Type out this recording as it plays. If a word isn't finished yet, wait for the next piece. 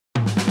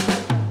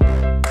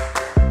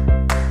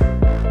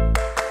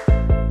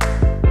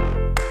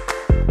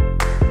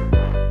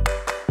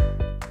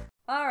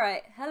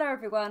Right, hello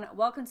everyone,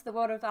 welcome to the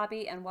World of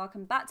Abbie and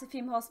welcome back to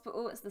Fume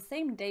Hospital. It's the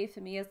same day for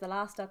me as the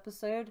last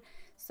episode,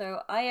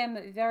 so I am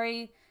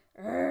very...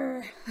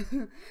 I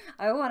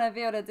want to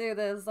be able to do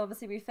this.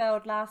 Obviously we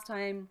failed last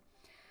time.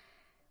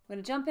 I'm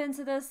going to jump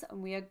into this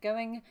and we are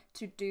going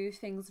to do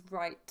things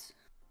right.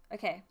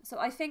 Okay, so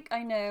I think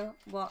I know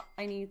what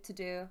I need to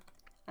do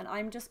and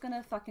I'm just going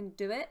to fucking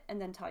do it and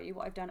then tell you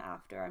what I've done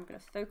after. I'm going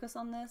to focus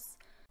on this.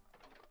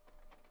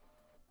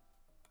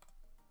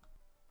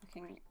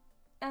 Fucking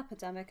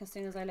epidemic as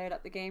soon as I load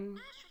up the game.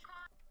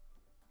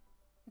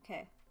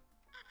 Okay.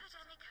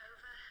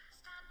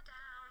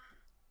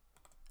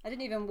 I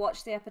didn't even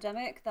watch the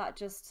epidemic, that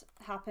just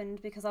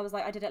happened because I was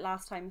like, I did it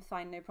last time,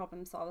 fine, no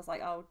problem. So I was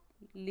like, I'll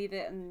leave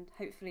it and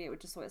hopefully it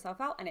would just sort itself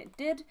out, and it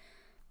did.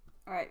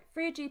 Alright,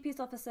 3 GP's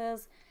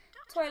offices,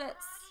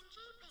 toilets,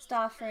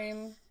 staff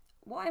room.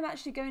 What I'm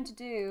actually going to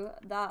do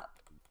that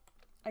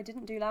I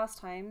didn't do last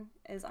time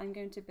is I'm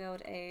going to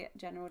build a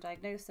general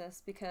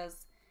diagnosis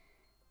because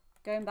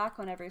going back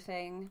on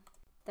everything,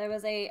 there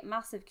was a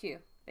massive queue,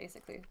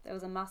 basically. There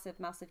was a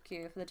massive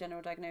queue for the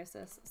general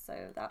diagnosis,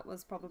 so that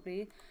was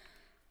probably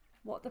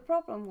what the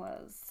problem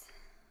was.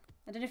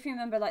 I don't know if you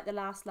remember like the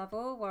last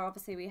level where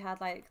obviously we had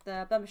like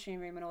the blood machine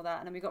room and all that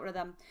and then we got rid of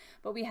them,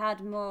 but we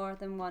had more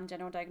than one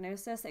general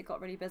diagnosis. It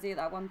got really busy at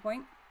that one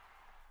point.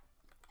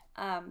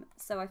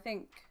 So I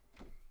think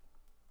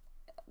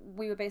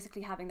we were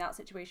basically having that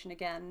situation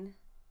again.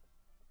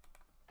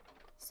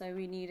 So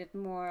we needed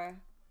more.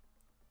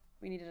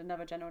 We needed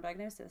another general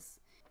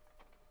diagnosis.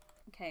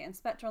 Okay,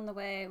 inspector on the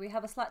way. We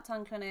have a slat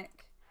tongue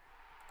clinic.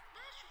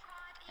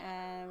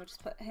 And we'll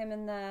just put him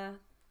in there.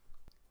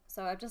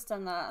 So I've just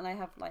done that and I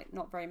have like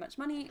not very much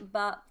money,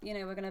 but you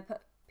know, we're gonna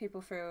put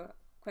people through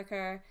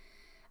quicker.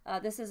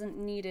 This isn't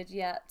needed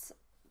yet,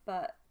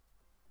 but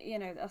you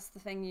know, that's the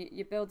thing.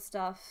 You build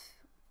stuff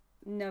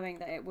knowing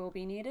that it will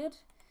be needed.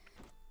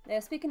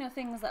 Speaking of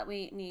things that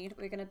we need,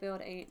 we're gonna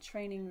build a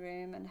training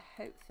room and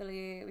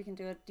hopefully we can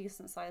do a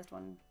decent sized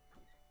one.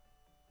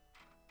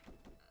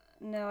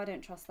 No, I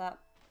don't trust that.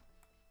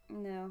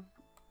 No.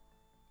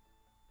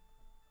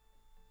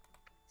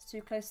 It's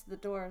too close to the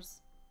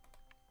doors.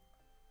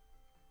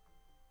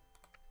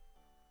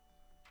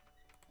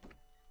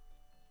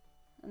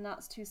 And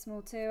that's too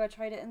small too. I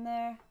tried it in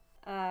there.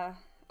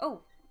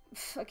 Oh,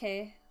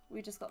 okay.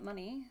 We just got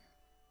money.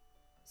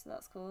 So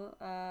that's cool.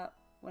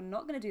 We're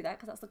not going to do that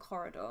because that's the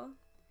corridor.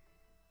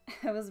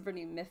 I was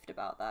really miffed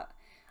about that.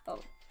 Oh,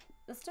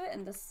 let's do it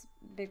in this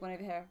big one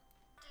over here.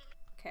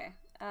 Okay.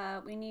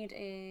 We need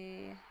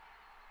a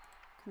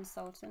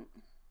consultant.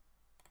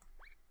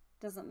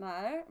 Doesn't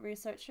matter.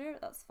 Researcher,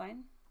 that's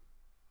fine.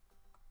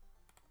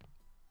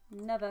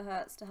 Never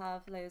hurts to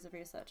have loads of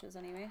researchers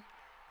anyway.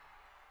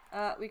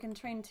 We can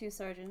train 2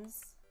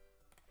 surgeons.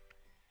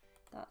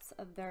 That's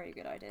a very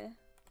good idea.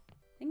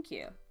 Thank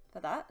you for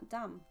that.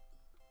 Damn.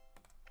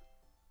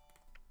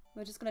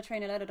 We're just going to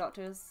train a load of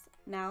doctors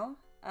now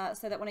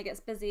so that when it gets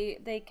busy,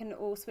 they can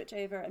all switch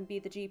over and be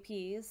the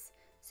GPs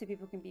so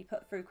people can be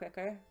put through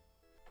quicker.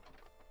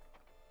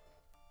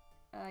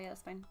 Yeah,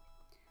 that's fine.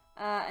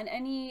 And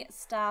any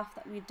staff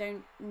that we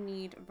don't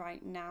need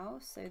right now,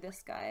 so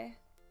this guy,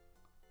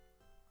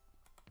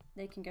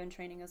 they can go in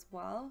training as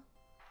well.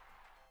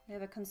 We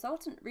have a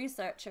consultant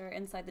researcher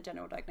inside the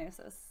general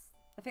diagnosis.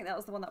 I think that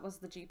was the one that was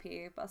the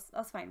GP, but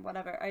that's fine,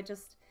 whatever. I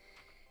just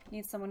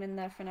need someone in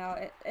there for now.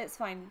 It's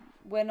fine.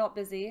 We're not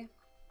busy,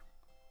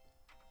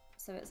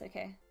 so it's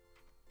okay.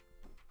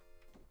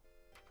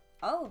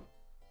 Oh,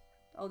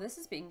 this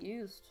is being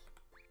used.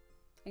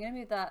 I'm going to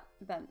move that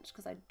bench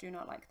because I do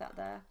not like that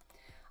there.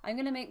 I'm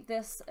going to make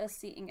this a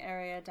seating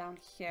area down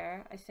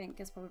here. I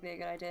think is probably a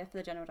good idea for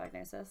the general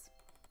diagnosis.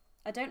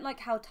 I don't like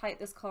how tight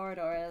this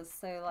corridor is,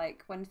 so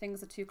like when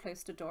things are too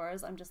close to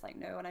doors, I'm just like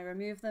no, and I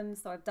remove them.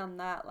 So I've done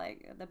that.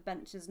 Like the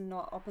bench is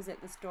not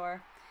opposite this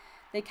door.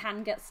 They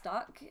can get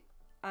stuck.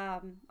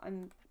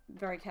 I'm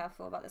very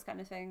careful about this kind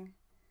of thing.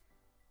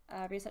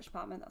 Research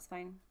department, that's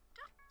fine.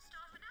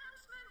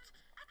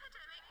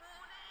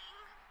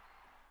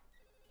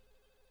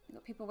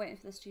 Got people waiting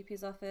for this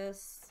GP's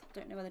office.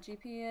 Don't know where the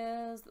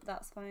GP is.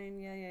 That's fine.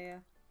 Yeah.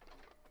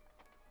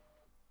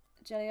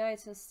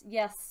 Jelliitis.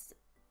 Yes.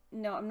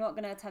 No, I'm not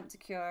going to attempt to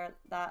cure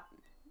that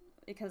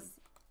because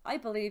I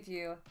believe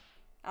you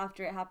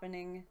after it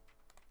happening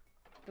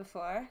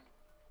before.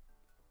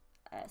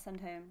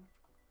 Send home.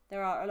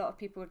 There are a lot of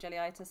people with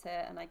jelliitis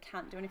here and I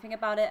can't do anything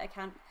about it. I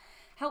can't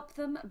help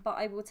them, but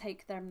I will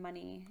take their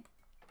money.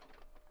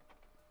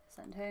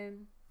 Send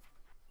home.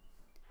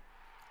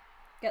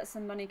 Get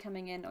some money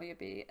coming in or you'll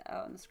be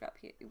out on the scrap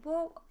heap.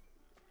 Well,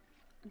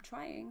 I'm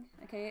trying.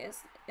 Okay,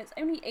 it's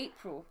only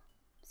April,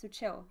 so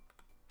chill.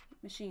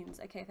 Machines.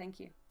 Okay, thank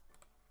you.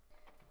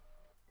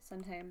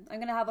 Send home. I'm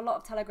going to have a lot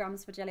of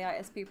telegrams for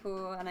jelliitis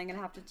people and I'm going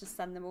to have to just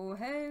send them all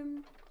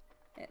home.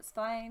 It's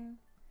fine.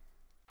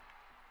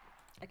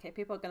 Okay,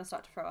 people are going to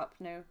start to throw up.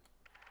 No.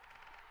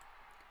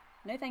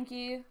 No, thank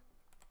you.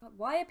 But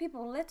why are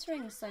people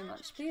littering so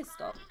much? Please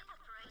stop.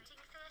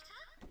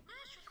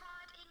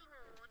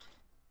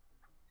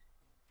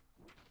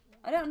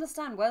 I don't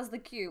understand. Where's the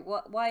queue?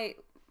 What? Why?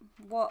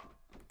 What?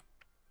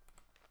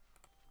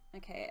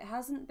 Okay, it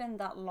hasn't been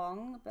that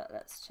long, but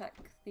let's check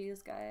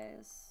these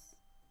guys.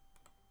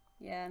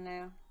 Yeah,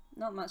 no.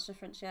 Not much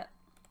difference yet.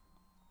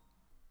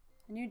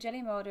 A new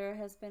jelly molder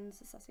has been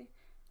successful.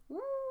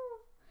 Woo!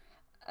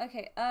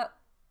 Okay,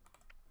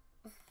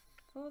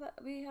 before that,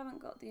 we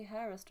haven't got the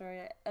hair restore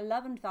yet.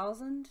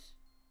 11,000?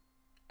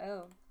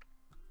 Oh.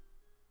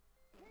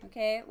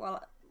 Okay,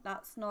 well,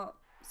 that's not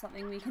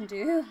something we can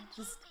do.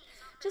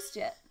 Just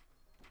yet.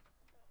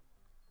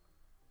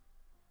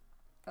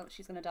 Oh,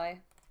 she's gonna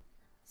die.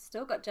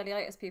 Still got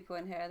jellyitis people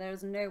in here.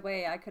 There's no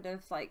way I could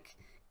have, like,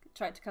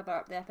 tried to cover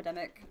up the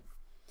epidemic.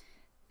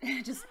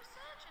 It just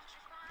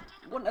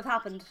wouldn't have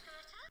happened.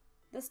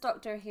 This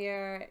doctor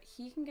here,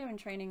 he can go in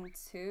training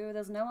too.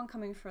 There's no one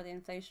coming for the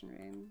inflation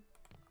room.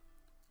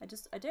 I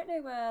don't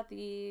know where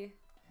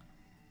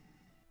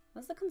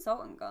where's the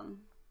consultant gone?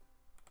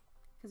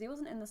 Because he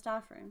wasn't in the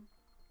staff room.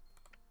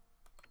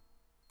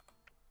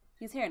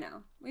 He's here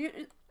now. You're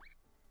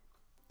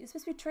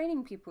supposed to be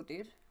training people,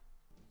 dude.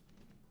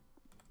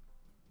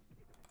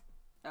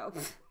 Oh.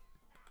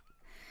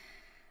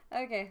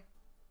 Okay.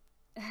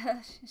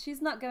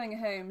 She's not going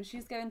home.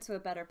 She's going to a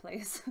better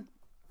place.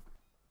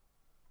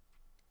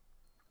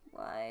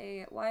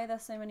 Why are there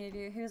so many of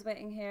you? Who's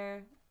waiting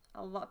here?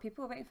 A lot of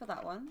people are waiting for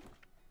that one.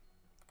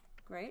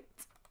 Great.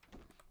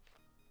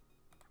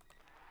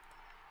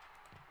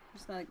 I'm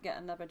just gonna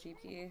get another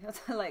GP.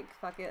 Like,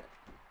 fuck it.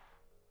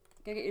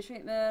 Go get your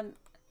treatment.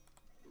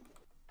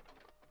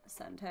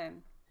 Send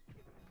home.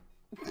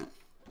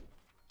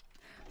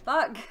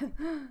 Fuck!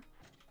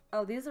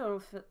 Oh, these are all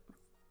for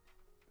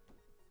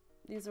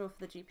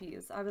the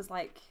GPs. I was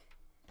like,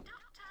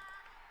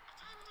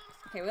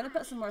 okay, we're gonna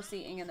put some more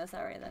seating in this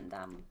area then,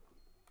 damn.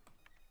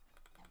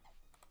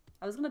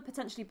 I was gonna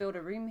potentially build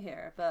a room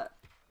here, but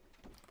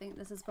I think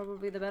this is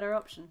probably the better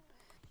option.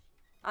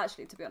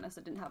 Actually, to be honest,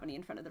 I didn't have any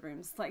in front of the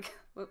rooms. Like,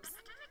 whoops.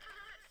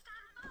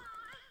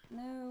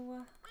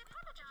 No.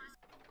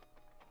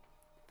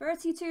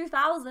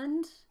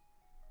 32,000?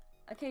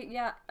 Okay,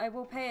 yeah, I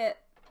will pay it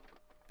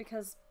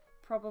because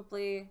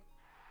probably,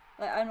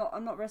 like,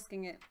 I'm not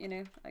risking it, you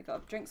know. I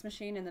got a drinks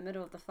machine in the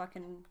middle of the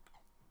fucking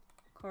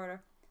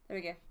corridor. There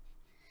we go.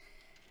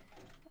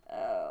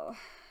 Oh.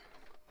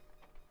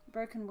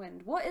 Broken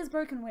wind. What is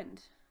broken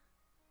wind?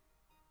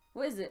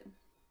 What is it?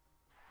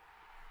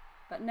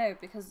 But no,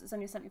 because it's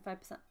only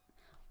 75%.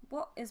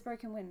 What is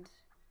broken wind?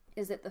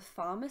 Is it the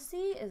pharmacy?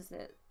 Is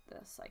it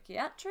the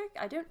psychiatric?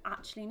 I don't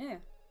actually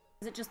know.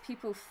 Is it just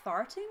people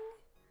farting?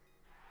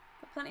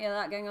 Got plenty of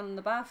that going on in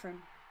the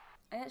bathroom.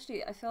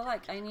 I feel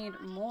like I need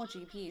more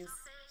GPs.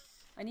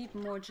 I need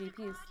more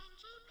GPs.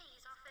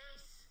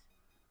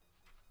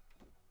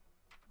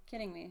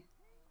 Kidding me.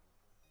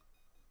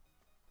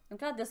 I'm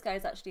glad this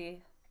guy's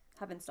actually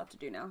having stuff to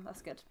do now.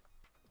 That's good.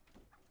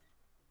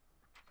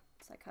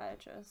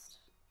 Psychiatrist.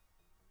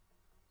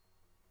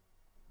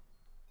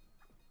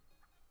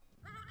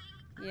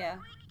 Yeah.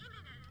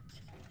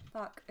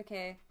 Fuck,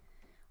 okay.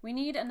 We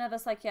need another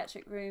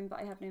psychiatric room, but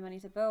I have no money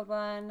to build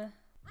one.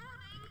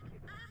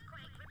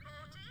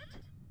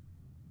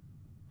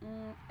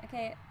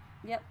 Okay.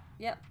 Yep.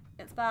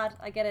 It's bad.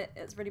 I get it.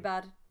 It's really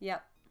bad.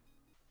 Yep.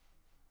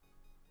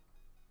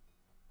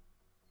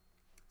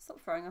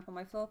 Stop throwing up on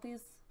my floor,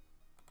 please.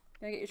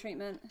 Go get your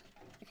treatment.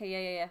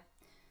 Okay, yeah.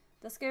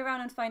 Let's go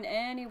around and find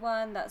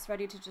anyone that's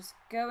ready to just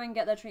go and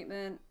get their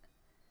treatment.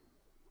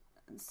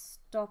 And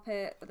stop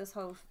it with this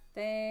whole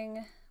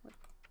thing.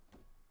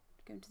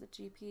 Go to the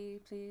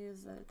GP,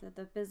 please.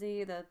 They're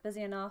busy. They're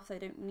busy enough. They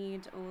don't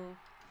need all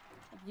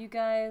of you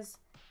guys.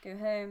 Go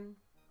home.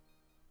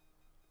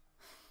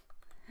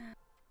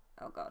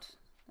 Oh god.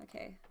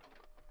 Okay.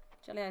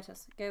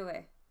 Jellyitis, go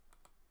away.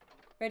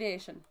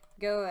 Radiation,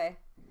 go away.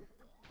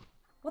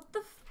 What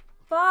the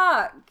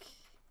fuck?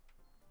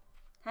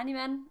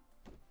 Handyman?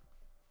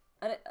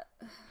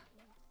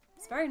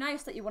 It's very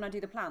nice that you want to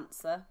do the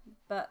plants, sir,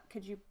 but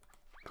could you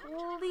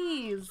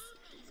please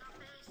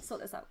sort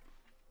this out?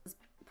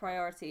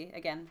 Priority,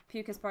 again.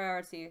 Puke is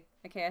priority.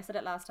 Okay, I said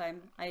it last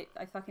time. I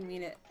fucking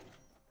mean it.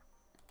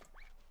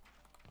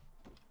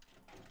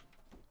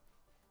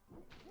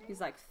 He's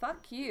like,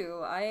 fuck you.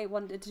 I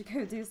wanted to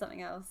go do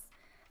something else.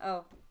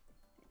 Oh.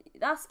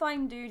 That's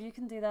fine, dude. You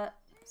can do that.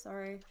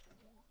 Sorry.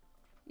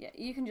 Yeah,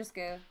 you can just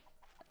go.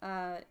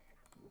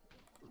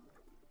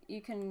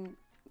 You can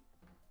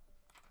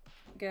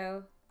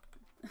go.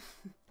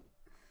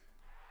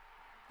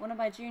 One of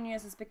my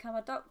juniors has become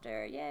a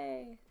doctor.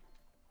 Yay.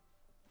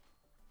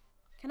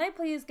 Can I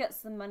please get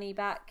some money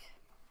back?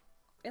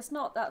 It's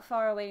not that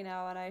far away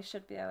now and I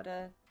should be able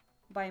to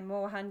buy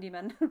more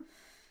handymen.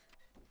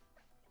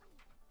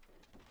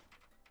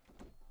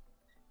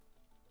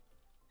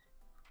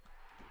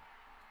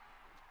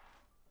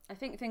 I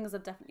think things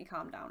have definitely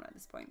calmed down at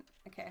this point.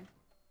 Okay.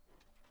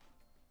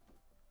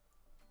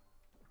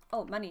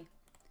 Oh, money.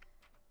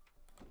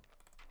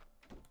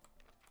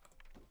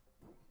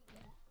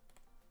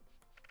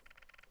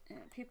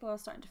 People are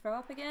starting to throw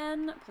up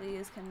again.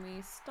 Please, can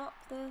we stop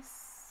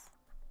this?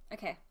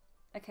 Okay.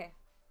 Okay.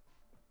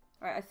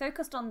 Alright, I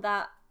focused on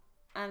that,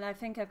 and I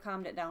think I've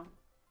calmed it down.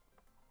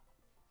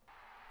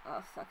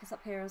 Oh fuck, it's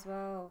up here as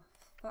well.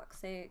 Fuck's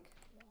sake.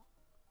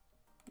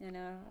 You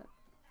know,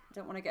 I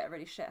don't want to get a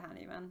really shit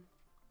handyman.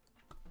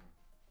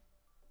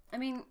 I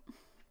mean,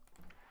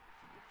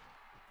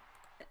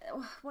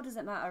 what does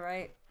it matter,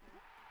 right?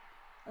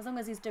 As long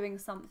as he's doing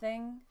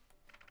something,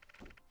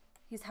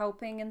 he's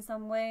helping in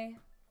some way.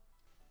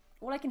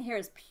 All I can hear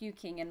is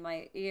puking in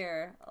my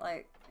ear,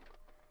 like,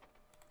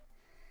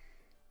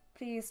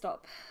 please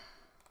stop.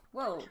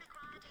 Whoa.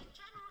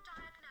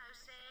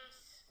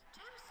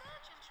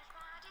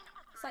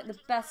 It's like the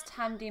best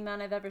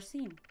handyman I've ever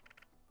seen.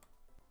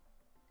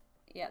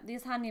 Yeah,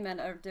 these handymen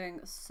are doing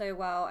so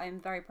well.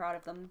 I'm very proud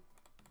of them.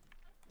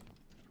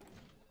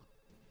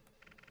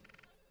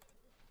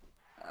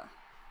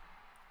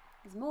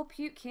 There's more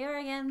puke here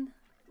again.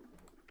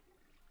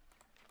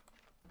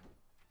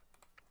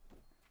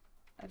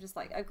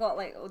 I've got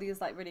like all these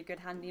like really good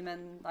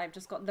handymen. I've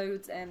just got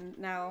loads in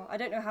now. I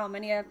don't know how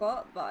many I've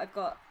got, but I've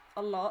got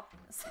a lot.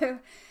 So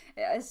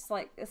it's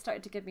like, it's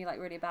started to give me like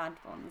really bad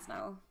ones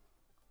now.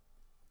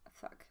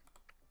 Fuck.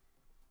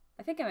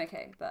 I think I'm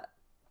okay, but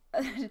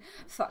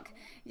fuck.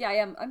 Yeah, I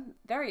am. I'm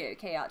very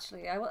okay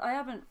actually. I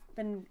haven't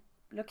been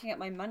looking at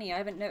my money. I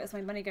haven't noticed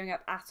my money going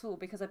up at all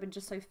because I've been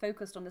just so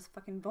focused on this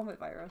fucking vomit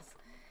virus.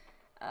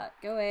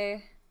 Go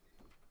away.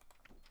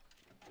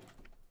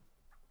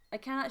 I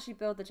can actually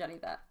build the jelly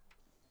vet,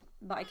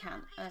 but I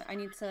can't. I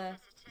need to...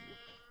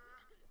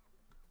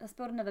 Let's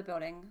build another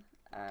building.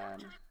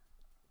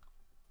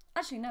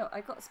 Actually, no,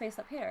 I got space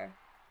up here.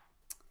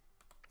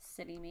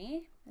 Silly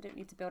me. I don't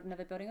need to build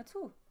another building at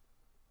all.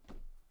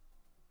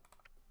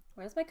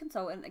 Where's my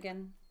consultant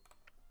again?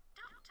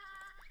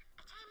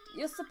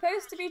 You're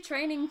supposed to be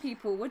training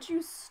people. Would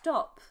you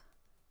stop?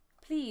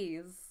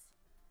 Please.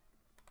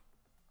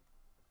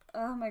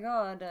 Oh my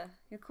god.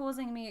 You're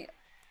causing me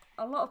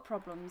a lot of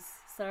problems,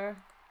 sir.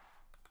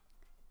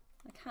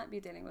 I can't be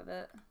dealing with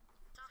it.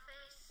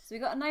 So we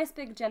got a nice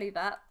big jelly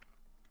vat.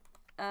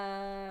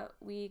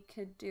 We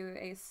could do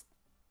a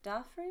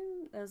staff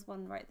room. There's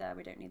one right there.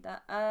 We don't need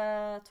that.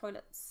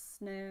 Toilets.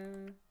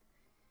 No.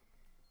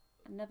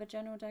 Another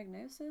general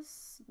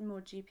diagnosis.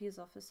 More GP's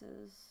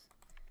offices.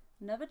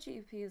 Another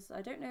GP's.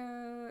 I don't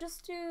know.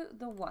 Just do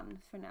the one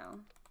for now.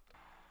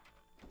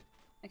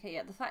 Okay,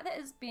 yeah. The fact that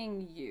it's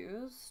being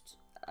used.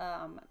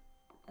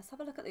 Let's have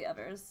a look at the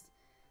others.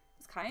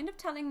 It's kind of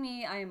telling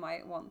me I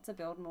might want to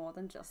build more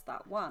than just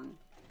that one.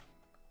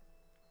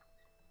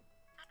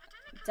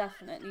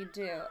 Definitely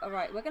do.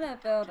 Alright, we're gonna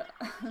build...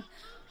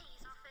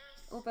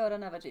 We'll build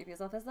another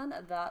GP's office then.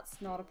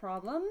 That's not a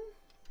problem.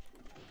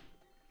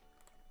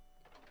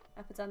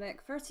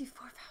 Epidemic,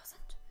 34,000.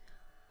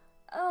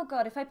 Oh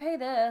god, if I pay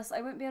this,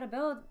 I won't be able to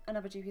build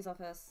another GP's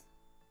office.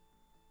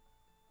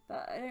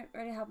 But I don't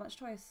really have much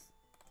choice.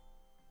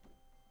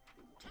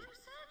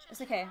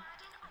 It's okay.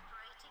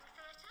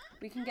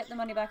 We can get the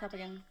money back up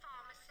again.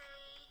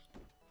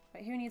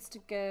 Right, who needs to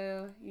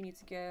go? You need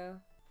to go.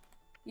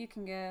 You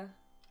can go.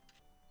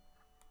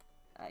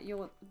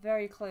 You're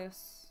very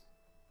close.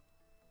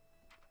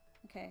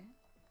 Okay.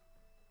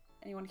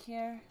 Anyone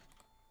here?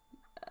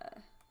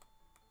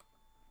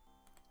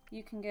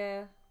 You can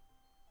go.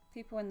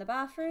 People in the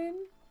bathroom.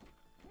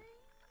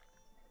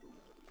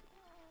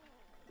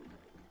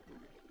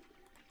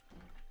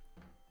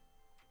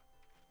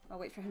 I'll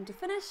wait for him to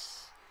finish.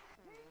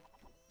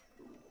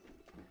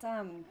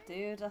 Damn,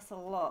 dude, that's a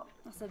lot.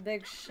 That's a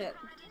big shit.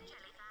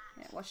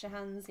 Yeah, wash your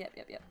hands. Yep.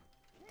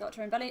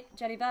 Doctor and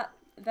jelly vat.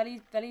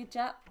 Belly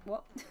jet.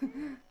 What?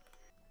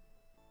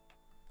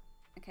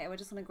 Okay, we're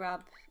just gonna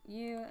grab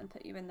you and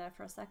put you in there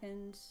for a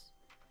second.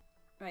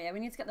 Right, yeah, we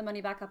need to get the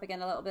money back up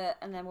again a little bit,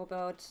 and then we'll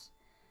build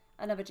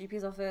another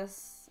GP's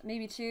office.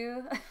 Maybe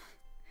two.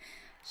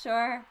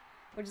 Sure.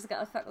 We'll just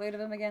get a fuckload of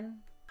them again.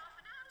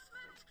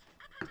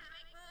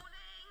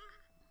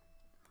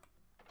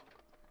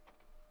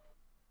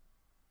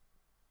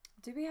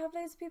 Do we have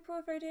loads of people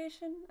with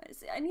radiation?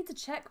 I need to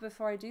check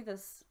before I do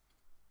this.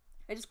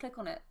 I just click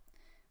on it.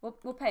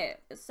 We'll pay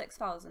it. It's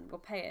 6,000. We'll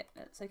pay it.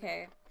 It's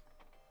okay.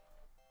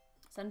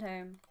 Send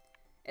home.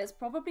 It's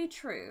probably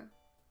true.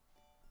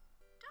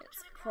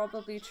 It's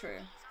probably true.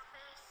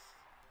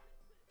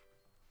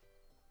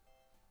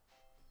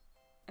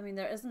 I mean,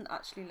 there isn't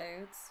actually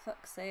loads.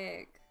 Fuck's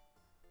sake.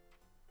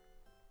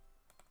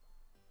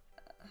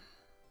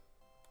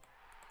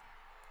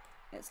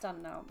 It's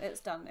done now. It's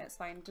done. It's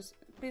fine. Just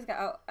please get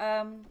out.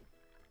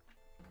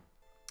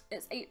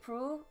 It's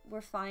April.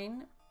 We're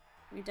fine.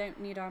 We don't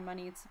need our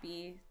money to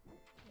be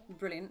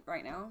brilliant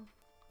right now.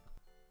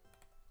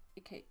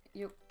 Okay,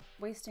 you're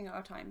wasting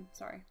our time.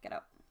 Sorry. Get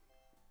out.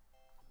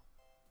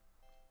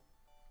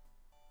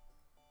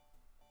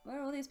 Where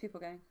are all these people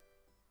going?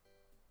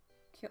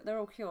 They're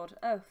all cured.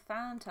 Oh,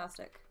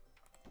 fantastic.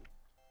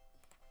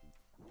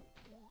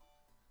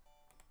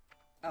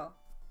 Oh.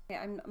 Okay,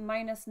 I'm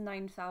minus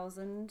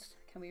 9,000.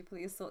 Can we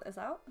please sort this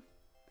out?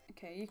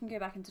 Okay, you can go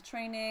back into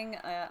training.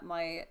 I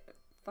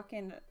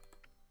fucking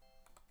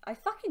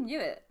knew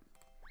it.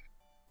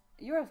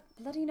 You're a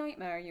bloody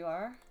nightmare, you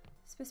are.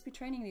 Supposed to be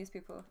training these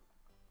people.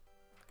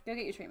 Go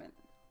get your treatment.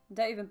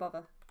 Don't even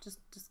bother. Just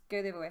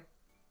go the other way.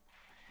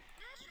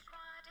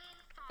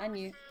 And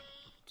you.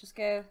 Just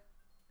go.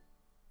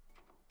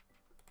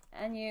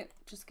 And you.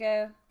 Just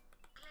go.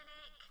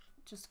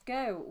 Just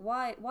go.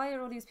 Why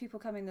are all these people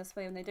coming this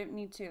way when they don't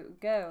need to?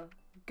 Go.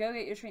 Go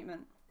get your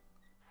treatment.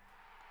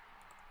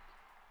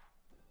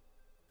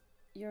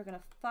 You're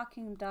gonna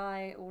fucking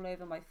die all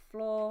over my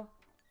floor.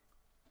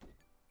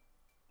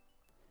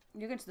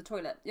 You're going to the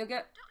toilet. You'll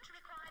go.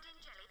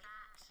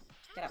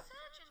 Get out.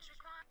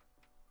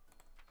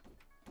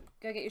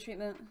 Go get your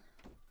treatment.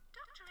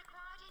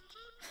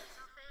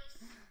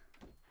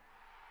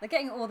 They're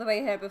getting all the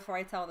way here before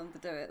I tell them to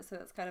do it, so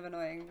it's kind of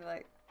annoying,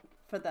 like,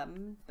 for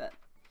them, but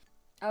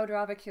I would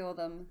rather cure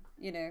them,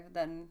 you know,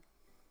 than...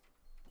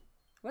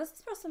 Where's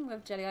this person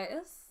with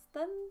jellyitis,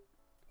 then?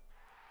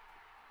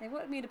 They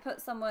wanted me to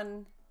put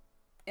someone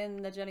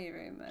in the jelly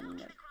room,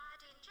 and...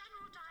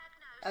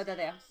 Oh, there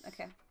they are.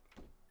 Okay.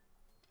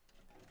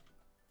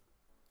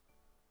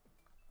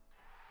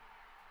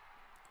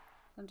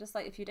 I'm just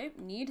like, if you don't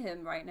need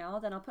him right now,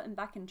 then I'll put him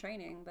back in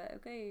training, but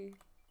okay.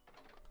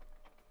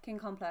 King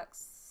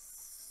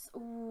Complex.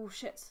 Oh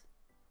shit.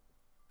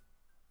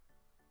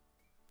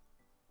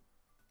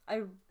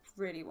 I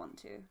really want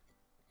to.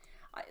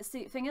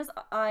 See, thing is,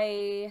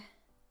 what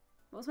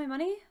was my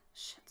money?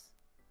 Shit.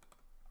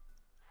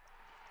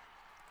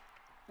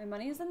 My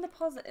money is in the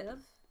positive.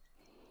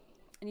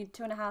 I need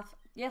 2.5.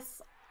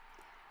 Yes.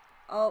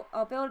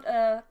 I'll build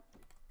a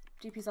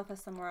GP's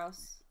office somewhere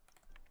else.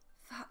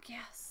 Fuck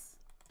yes.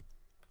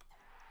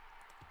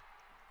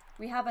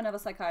 We have another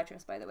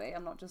psychiatrist, by the way.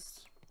 I'm not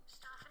just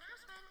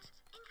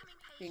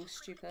being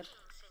stupid.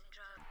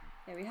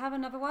 Yeah, we have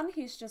another one.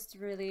 He's just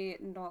really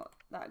not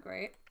that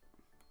great.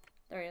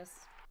 There he is.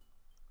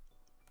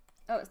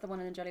 Oh, it's the one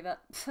in the jelly vet.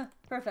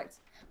 Perfect.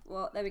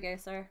 Well, there we go,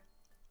 sir.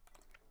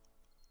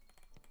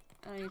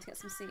 I need to get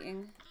some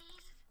seating.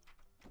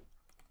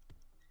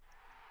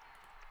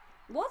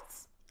 What?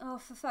 Oh,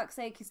 for fuck's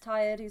sake, he's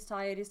tired, he's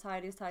tired, he's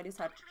tired, he's tired, he's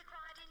tired.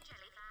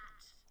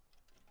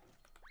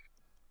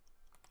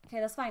 Okay,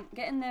 that's fine.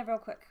 Get in there real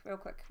quick, real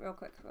quick, real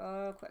quick,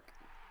 real quick.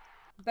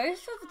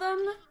 Both of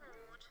them?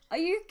 Are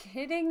you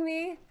kidding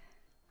me?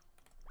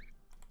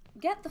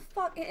 Get the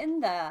fuck in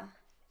there.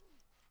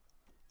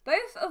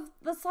 Both of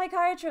the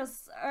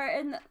psychiatrists are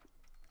in...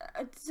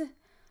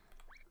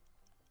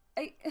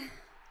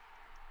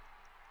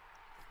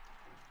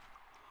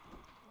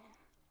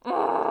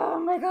 Oh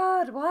my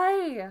god,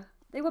 why?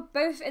 They were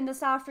both in the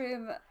staff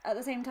room at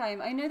the same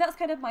time. I know that's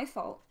kind of my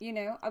fault, you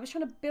know? I was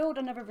trying to build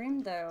another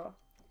room though.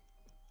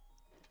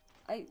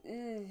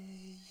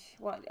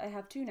 Well, I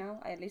have two now.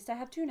 At least I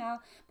have two now.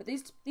 But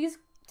these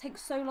take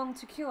so long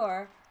to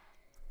cure.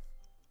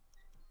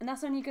 And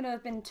that's only going to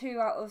have been 2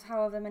 out of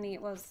however many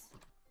it was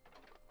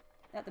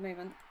at the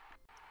moment.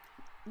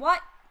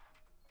 What?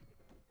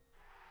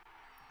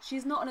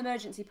 She's not an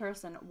emergency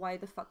person. Why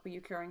the fuck were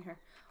you curing her?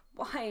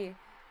 Why?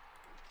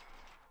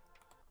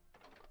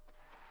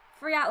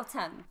 3 out of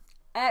 10.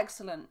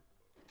 Excellent.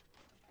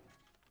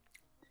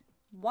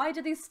 Why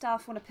do these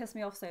staff want to piss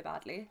me off so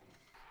badly?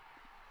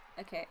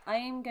 Okay, I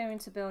am going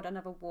to build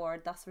another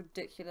ward. That's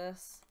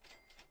ridiculous.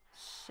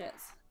 Shit.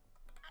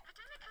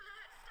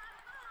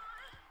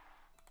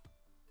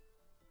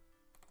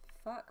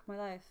 Fuck my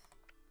life.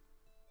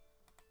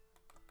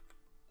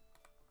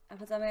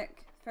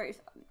 Epidemic. 30.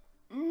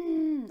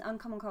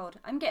 Uncommon cold.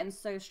 I'm getting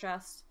so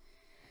stressed.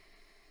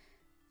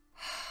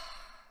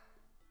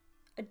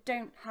 I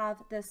don't have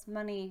this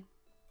money.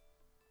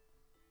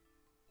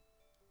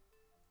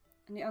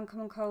 And the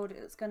uncommon cold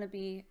is gonna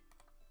be...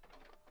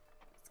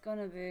 It's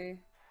gonna be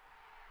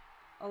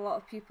a lot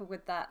of people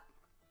with that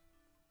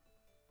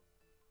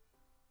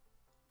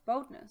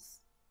boldness.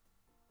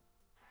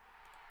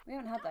 We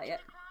haven't had that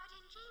yet.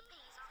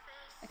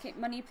 Okay,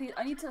 money please.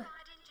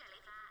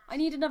 I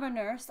need another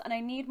nurse and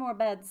I need more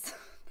beds.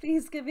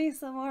 Please give me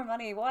some more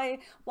money. Why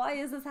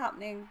is this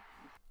happening?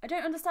 I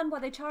don't understand why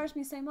they charge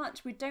me so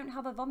much. We don't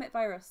have a vomit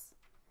virus.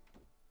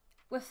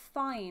 We're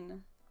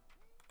fine.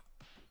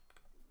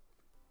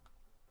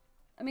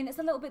 I mean, it's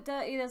a little bit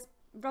dirty. There's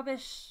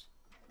rubbish.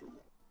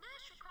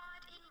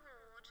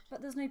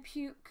 But there's no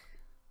puke.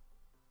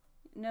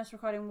 Nurse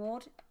required in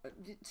ward.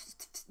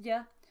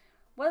 Yeah.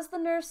 Where's the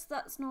nurse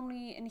that's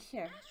normally in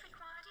here?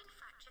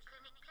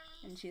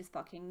 And she's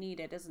fucking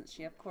needed, isn't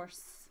she? Of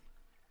course.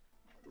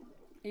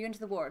 Are you going to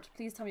the ward?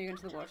 Please tell me you're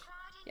going to the ward.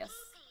 Yes.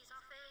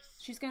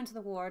 She's going to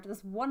the ward.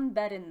 There's 1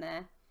 bed in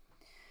there.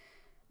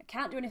 I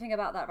can't do anything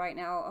about that right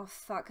now. Oh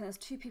fuck, and there's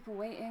 2 people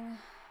waiting.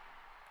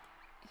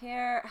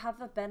 Here,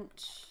 have a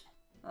bench.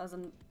 Are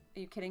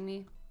you kidding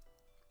me?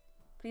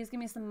 Please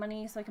give me some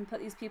money so I can put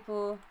these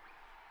people...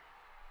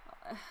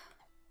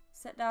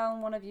 Sit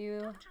down, one of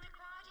you.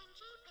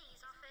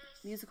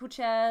 Musical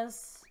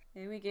chairs.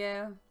 Here we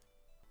go.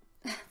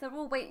 They're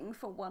all waiting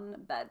for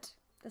 1 bed.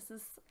 This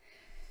is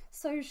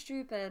so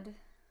stupid.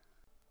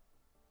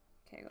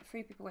 Okay, got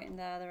 3 people waiting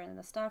there. They're in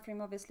the staff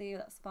room, obviously.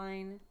 That's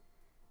fine.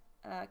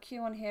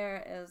 Q on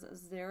here is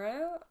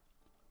 0.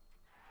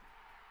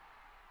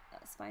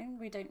 That's fine.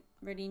 We don't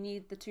really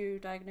need the 2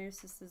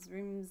 diagnosis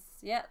rooms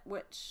yet,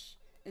 which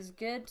is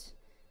good.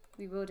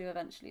 We will do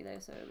eventually though,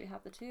 so we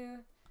have the 2.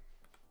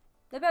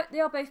 They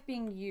are both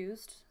being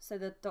used, so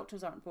the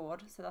doctors aren't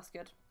bored, so that's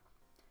good.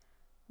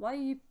 Why are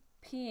you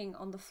peeing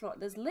on the floor?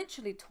 There's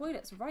literally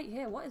toilets right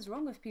here. What is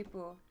wrong with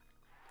people?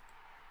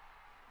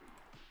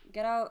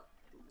 Get out.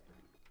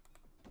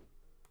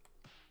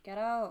 Get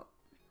out.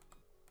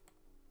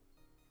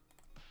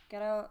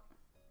 Get out.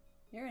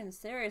 You're in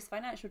serious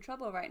financial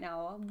trouble right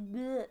now.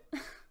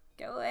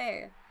 Go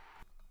away.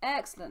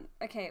 Excellent.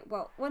 Okay,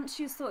 well, once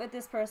you sorted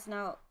this person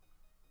out,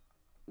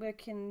 we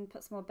can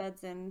put some more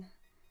beds in.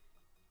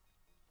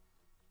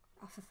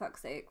 Oh, for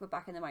fuck's sake, we're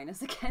back in the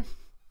minus again.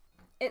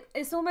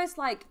 It's almost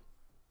like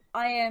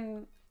I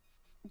am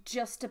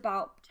just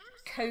about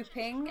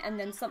coping and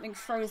then something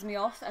throws me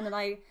off and then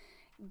I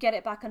get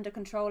it back under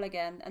control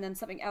again and then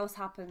something else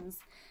happens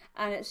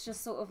and it's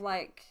just sort of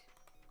like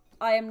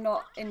I am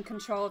not in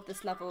control of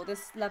this level.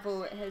 This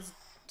level is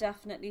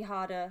definitely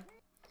harder.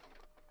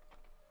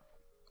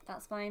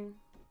 That's fine.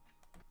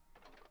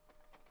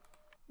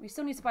 We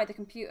still need to buy the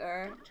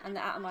computer and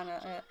the atom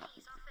analyzer.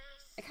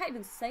 I can't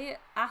even say it.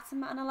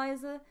 Atom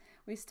analyzer.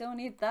 We still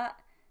need that.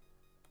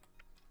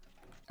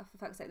 Oh, for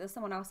fuck's sake! There's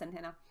someone else in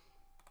here now.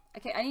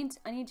 Okay,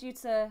 I need you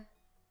to.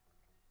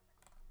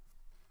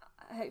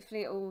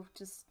 Hopefully, it will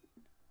just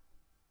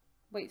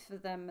wait for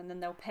them, and then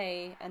they'll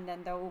pay, and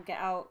then they'll all get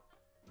out.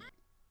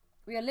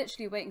 We are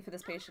literally waiting for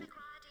this patient,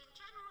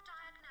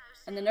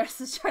 and the nurse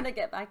is trying to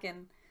get back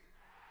in.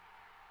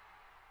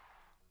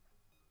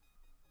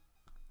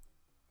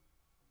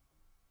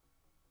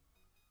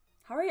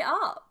 Hurry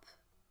up!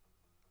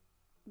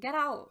 Get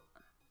out!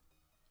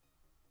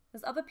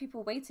 There's other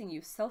people waiting,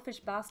 you selfish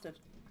bastard.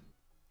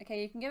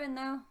 Okay, you can go in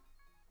now.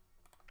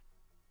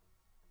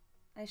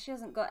 She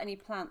hasn't got any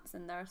plants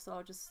in there, so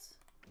I'll just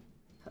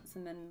put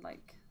some in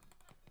like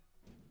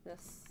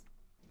this.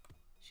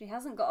 She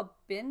hasn't got a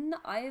bin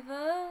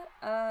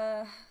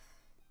either.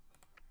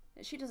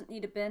 She doesn't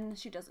need a bin.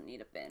 She doesn't need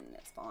a bin.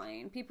 It's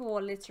fine. People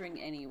are littering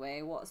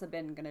anyway. What's a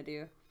bin gonna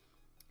do?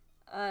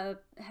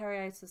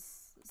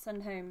 Harriitis,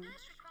 send home.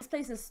 This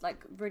place is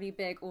like really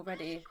big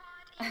already,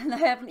 and I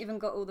haven't even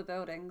got all the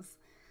buildings.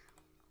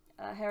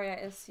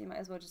 Harriitis, you might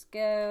as well just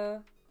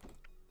go.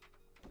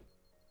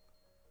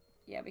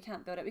 Yeah, we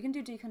can't build it. We can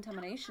do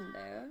decontamination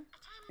though.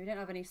 We don't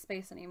have any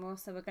space anymore,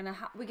 so we're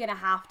gonna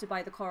have to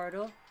buy the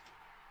corridor.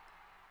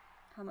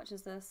 How much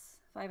is this?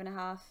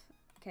 5.5.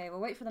 Okay, we'll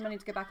wait for the money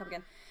to go back up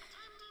again.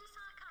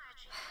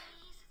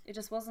 It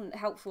just wasn't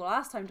helpful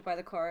last time to buy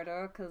the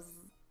corridor because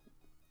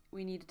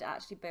we needed to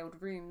actually build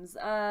rooms.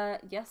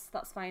 Yes,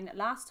 that's fine.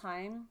 Last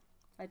time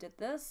I did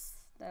this,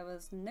 there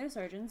was no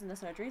surgeons in the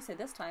surgery, so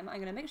this time I'm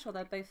gonna make sure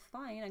they're both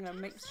fine. I'm gonna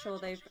make sure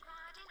they've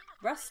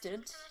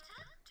rested.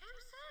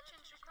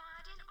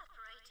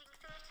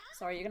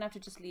 Sorry, you're gonna have to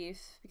just leave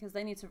because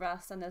they need to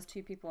rest and there's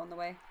 2 people on the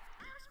way.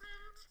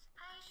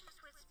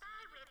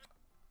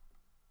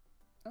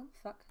 Oh,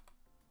 fuck.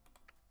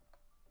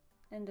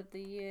 End of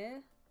the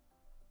year.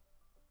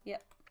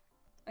 Yep.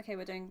 Okay,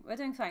 we're doing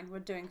fine. We're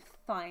doing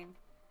fine.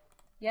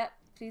 Yep,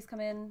 please come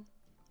in.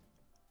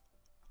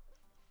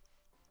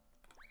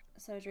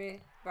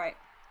 Surgery. Right.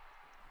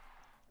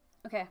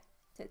 Okay.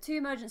 So 2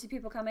 emergency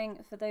people coming.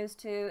 For those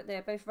 2,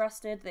 they're both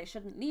rested. They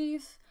shouldn't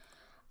leave.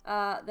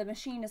 The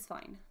machine is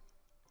fine.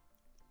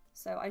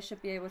 So I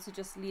should be able to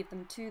just leave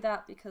them to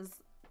that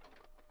because,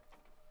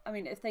 I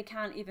mean, if they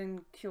can't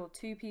even cure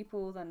 2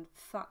 people, then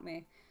fuck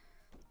me.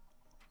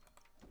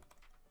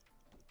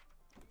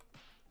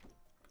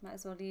 Might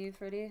as well leave,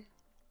 really.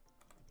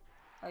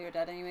 Oh, you're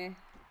dead anyway.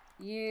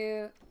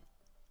 You...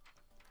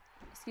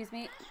 Excuse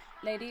me,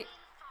 lady.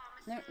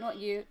 No, not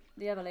you.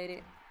 The other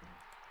lady.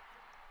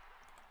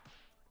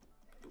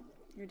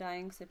 You're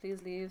dying, so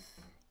please leave.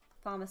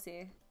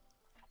 Pharmacy.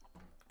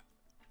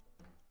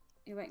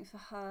 You're waiting for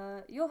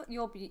her.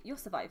 You'll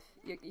survive.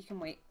 You can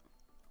wait.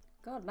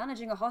 God,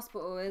 managing a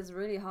hospital is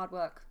really hard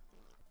work.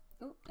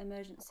 Oh,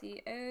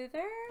 emergency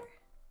over.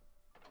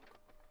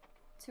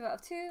 2 out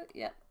of 2.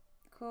 Yep,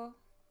 cool.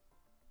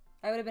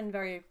 I would have been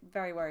very,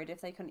 very worried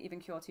if they couldn't even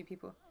cure 2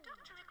 people.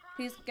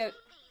 Please go.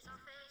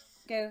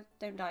 Go.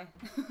 Don't die.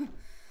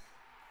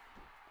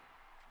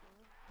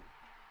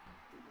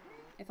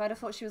 If I'd have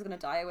thought she was gonna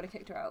die, I would have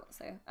kicked her out.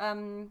 So,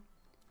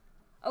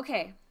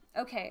 okay,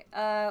 okay.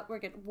 We're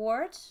good.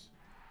 Ward.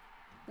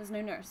 There's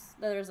no nurse.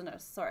 There is a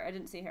nurse. Sorry, I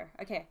didn't see her.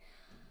 Okay.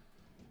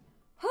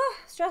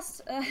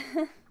 Stressed.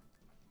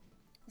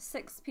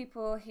 6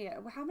 people here.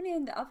 How many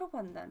in the other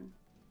one then?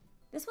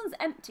 This one's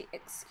empty.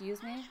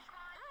 Excuse me.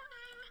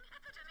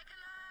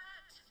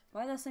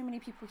 Why are there so many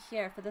people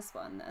here for this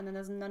one and then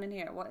there's none in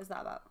here? What is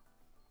that about?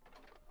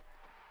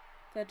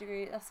 3rd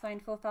degree. That's fine.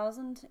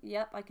 4,000.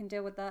 Yep, I can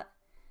deal with that.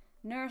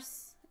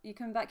 Nurse, you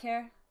coming back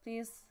here,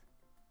 please?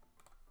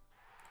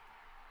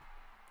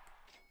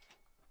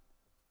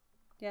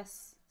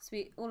 Yes,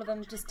 sweet. All of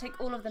them. Just take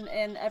all of them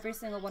in. Every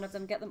single one of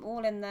them. Get them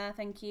all in there.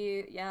 Thank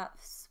you. Yeah,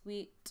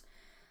 sweet.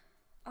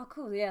 Oh,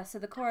 cool. Yeah, so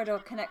the corridor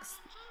connects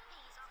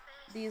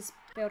these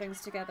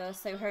buildings together.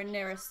 So her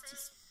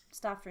nearest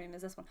staff room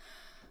is this one.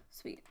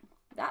 Sweet.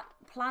 That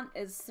plant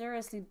is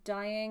seriously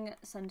dying.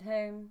 Send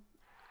home.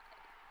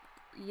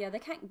 Yeah, they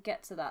can't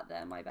get to that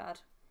there, my bad.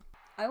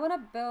 I want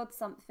to build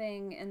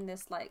something in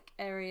this like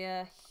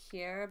area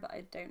here, but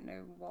I don't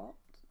know what.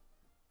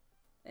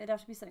 It'd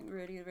have to be something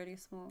really, really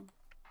small.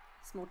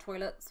 Small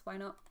toilets, why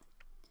not?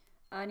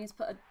 I need to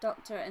put a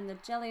doctor in the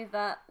jelly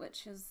vat,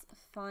 which is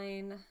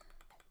fine.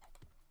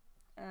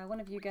 One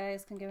of you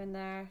guys can go in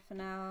there for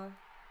now.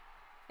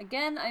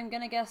 Again, I'm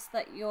gonna guess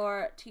that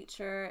your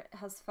teacher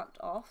has fucked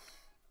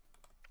off.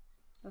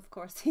 Of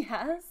course he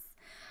has.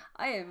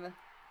 I am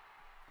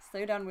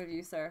so done with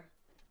you, sir.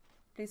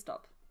 Please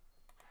stop.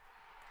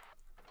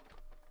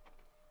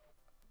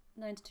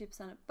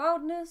 92% of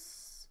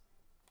baldness.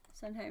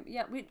 Send home.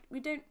 Yeah, we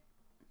don't...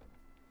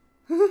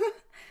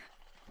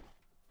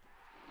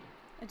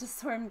 I just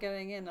saw him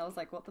going in. I was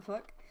like, what the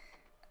fuck?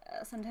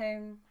 Send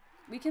home.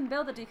 We can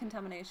build a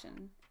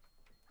decontamination.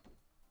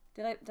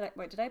 Did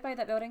I buy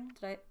that building?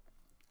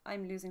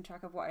 I'm losing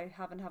track of what I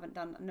have and haven't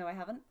done. No, I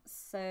haven't.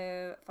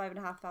 So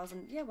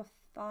 5,500. Yeah, we're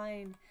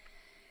fine.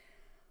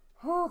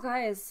 Oh,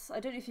 guys, I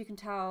don't know if you can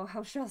tell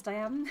how stressed I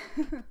am.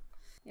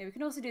 Yeah, we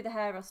can also do the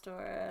hair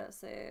restorer.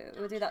 So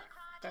we'll do that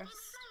first.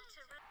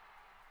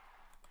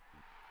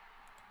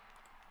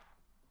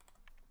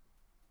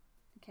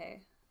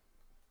 Okay.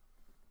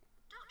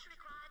 Doctor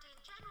required in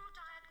general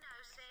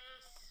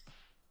diagnosis.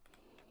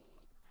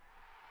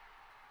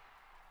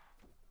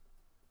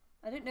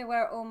 I don't know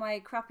where all my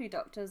crappy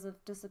doctors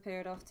have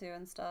disappeared off to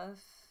and stuff.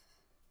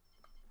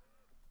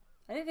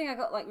 I don't think I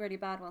got like really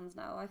bad ones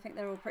now. I think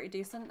they're all pretty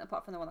decent,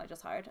 apart from the one I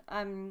just hired.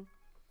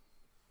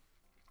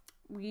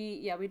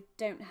 We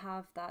don't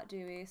have that,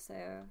 do we?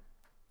 So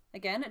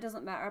again, it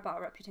doesn't matter about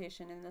our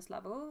reputation in this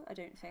level, I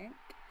don't think.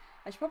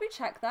 I should probably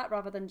check that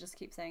rather than just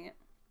keep saying it.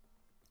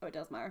 Oh, it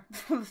does matter.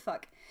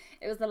 Fuck.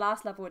 It was the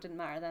last level, it didn't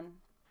matter then.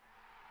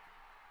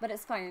 But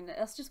it's fine.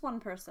 That's just one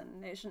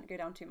person. It shouldn't go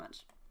down too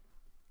much.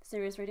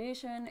 Serious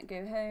radiation.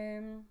 Go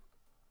home.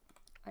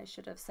 I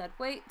should have said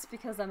wait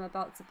because I'm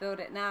about to build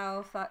it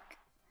now. Fuck.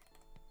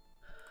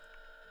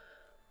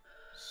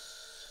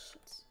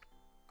 Shit.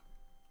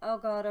 Oh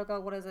god,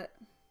 what is it?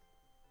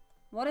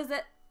 What is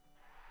it?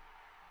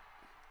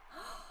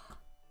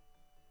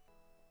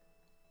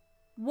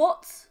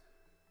 What?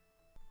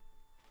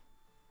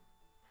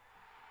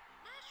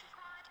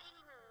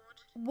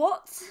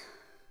 What?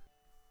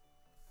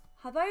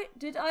 Have I?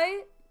 Did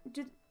I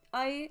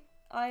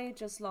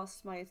just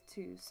lost my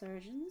 2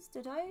 surgeons?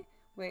 Did I?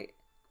 Wait.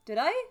 Did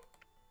I?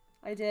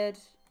 I did.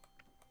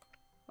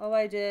 Oh,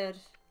 I did.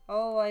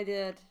 Oh, I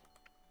did.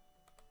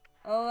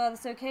 Oh,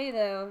 that's okay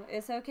though.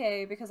 It's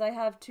okay because I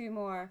have 2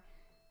 more.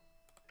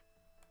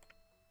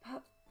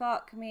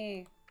 Fuck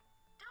me.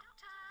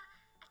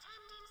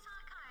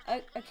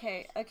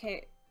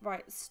 Okay.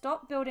 Right,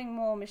 stop building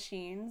more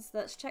machines.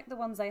 Let's check the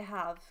ones I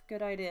have.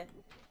 Good idea.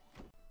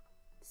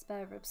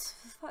 Spare ribs.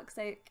 For fuck's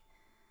sake.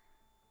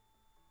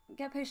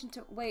 Get patient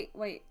to... Wait.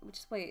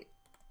 Just wait.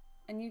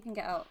 And you can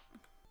get out.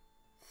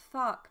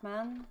 Fuck,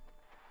 man.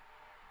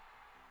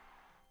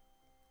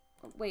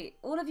 Wait.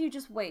 All of you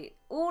just wait.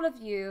 All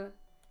of you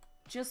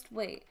just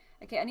wait.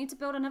 Okay, I need to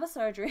build another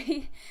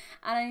surgery.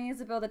 And I need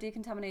to build a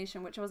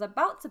decontamination, which I was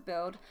about to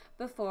build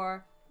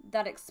before...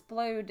 that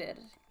exploded.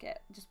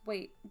 Just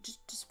wait.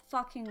 Just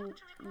fucking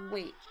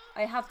wait.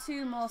 I have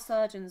 2 more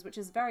surgeons, which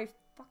is very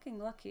fucking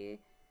lucky.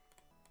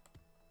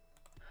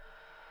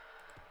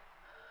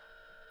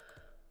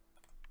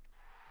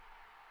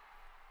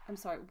 I'm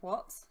sorry,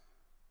 what?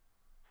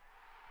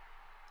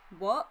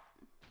 What?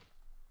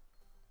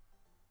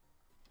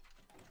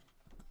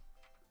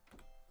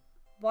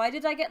 Why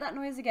did I get that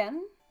noise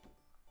again?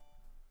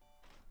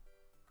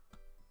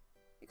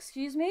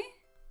 Excuse me?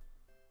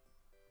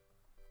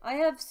 I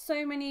have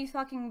so many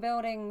fucking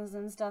buildings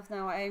and stuff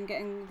now. I am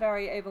getting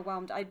very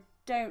overwhelmed. I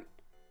don't...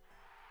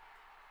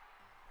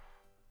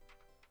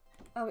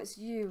 Oh, it's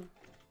you.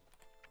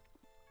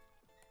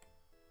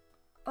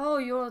 Oh,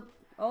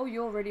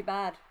 you're really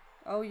bad.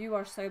 Oh, you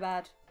are so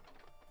bad.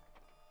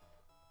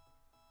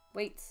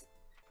 Wait.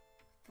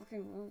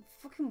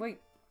 Fucking wait.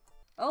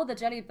 Oh, the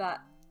jelly vat.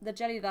 The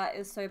jelly vat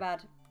is so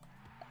bad.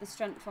 The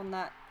strength on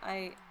that,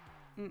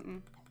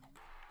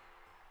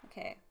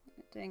 Okay,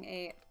 doing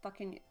a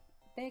fucking...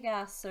 big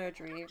ass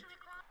surgery.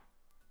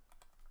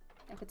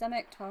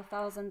 Epidemic,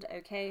 12,000.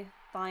 Okay,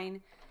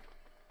 fine.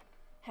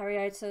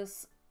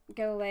 Heriitis,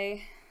 go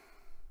away.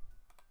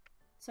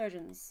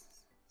 Surgeons.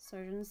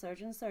 Surgeons.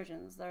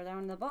 They're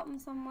down the bottom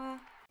somewhere.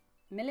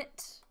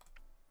 Millet.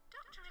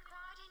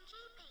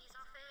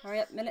 Hurry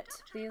up, Millet,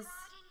 please.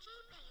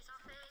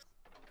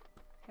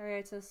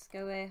 Heriitis,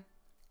 go away.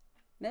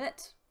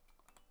 Millet.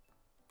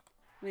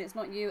 I mean, it's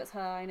not you, it's her,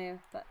 I know,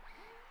 but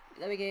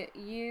there we go.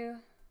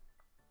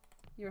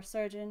 You're a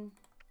surgeon.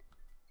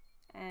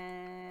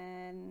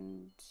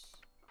 And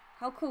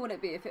how cool would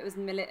it be if it was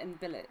Millet and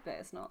Billet, but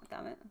it's not,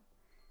 damn it.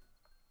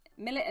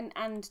 Millet and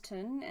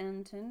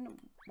Anton.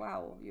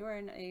 Wow, you're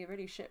in a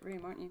really shit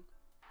room, aren't you?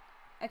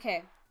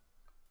 Okay.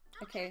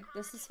 Okay,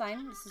 this is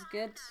fine. This is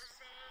good.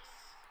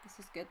 This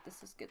is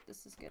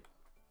good.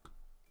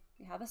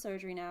 We have a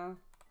surgery now.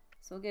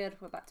 It's all good.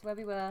 We're back to where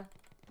we were.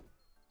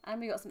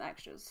 And we got some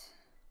extras.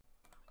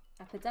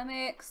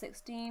 Epidemic,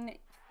 16.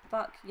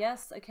 Fuck,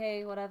 yes,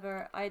 okay,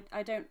 whatever. I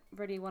don't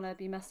really want to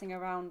be messing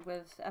around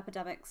with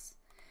epidemics.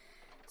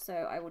 So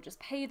I will just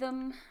pay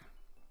them.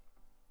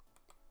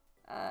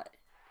 Go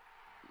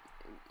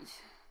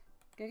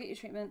get your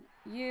treatment.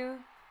 You.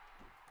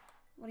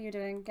 What are you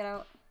doing? Get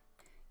out.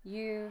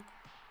 You.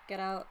 Get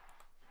out.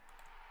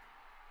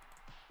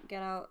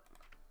 Get out.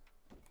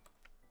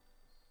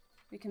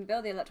 We can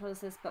build the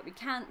electrolysis, but we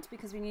can't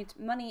because we need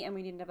money and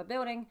we need another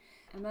building.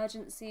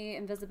 Emergency,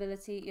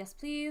 invisibility. Yes,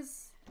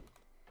 please.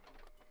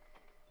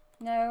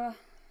 No.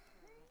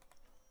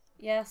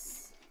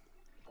 Yes.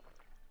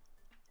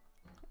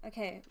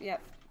 Okay,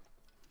 yep.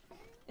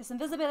 It's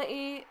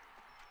invisibility.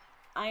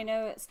 I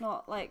know it's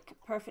not like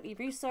perfectly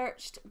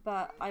researched,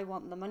 but I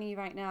want the money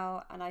right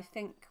now, and I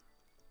think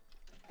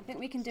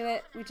we can do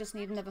it. We just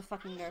need another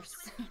fucking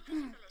nurse.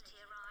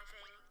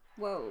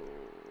 Whoa.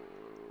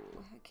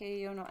 Okay,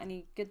 you're not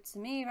any good to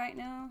me right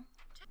now.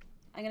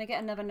 I'm gonna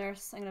get another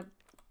nurse.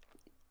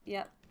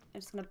 Yep, I'm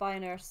just gonna buy a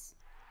nurse.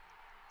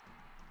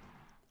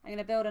 I'm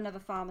gonna build another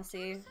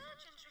pharmacy. I'm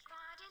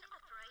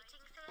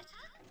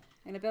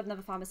gonna build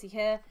another pharmacy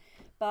here,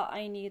 but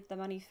I need the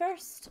money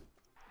first.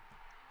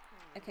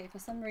 Okay, for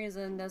some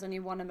reason there's only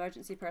one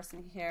emergency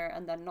person here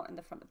and they're not in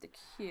the front of the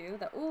queue.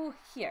 They're all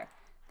here.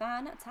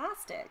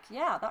 Fantastic.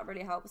 Yeah, that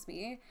really helps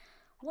me.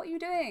 What are you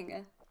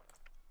doing?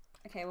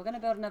 Okay, we're gonna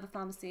build another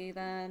pharmacy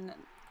then.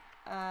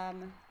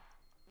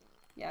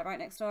 Yeah, right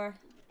next door.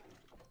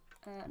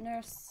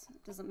 Nurse,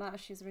 doesn't matter,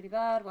 she's really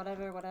bad,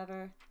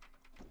 whatever.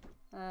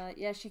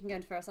 Yeah, she can go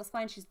in first. That's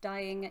fine, she's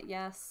dying,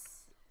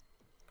 yes.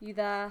 You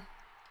there?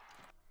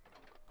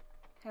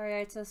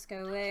 Carryitis,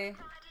 go away.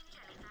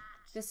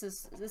 This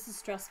is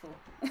stressful.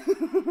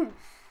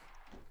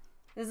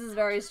 This is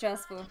very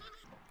stressful.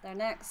 They're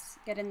next.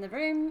 Get in the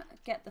room.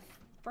 Get the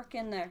frick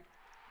in there.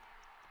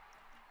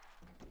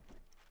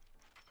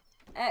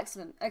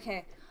 Excellent.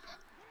 Okay.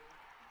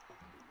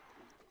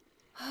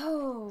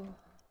 Oh.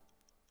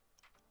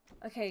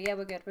 Okay, yeah,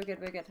 we're good. We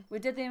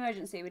did the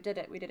emergency. We did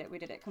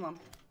it. Come on.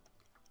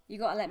 You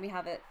gotta let me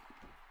have it.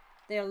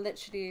 They are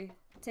literally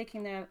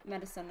taking their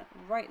medicine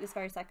right this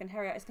very second.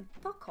 Harriet is gonna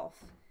fuck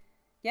off.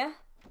 Yeah?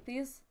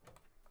 Please?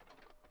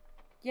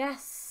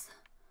 Yes.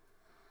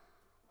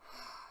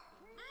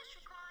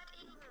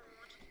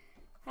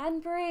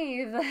 And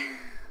breathe.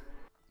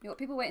 You got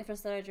people waiting for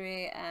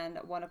surgery and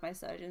one of my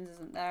surgeons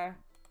isn't there.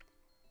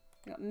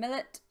 You got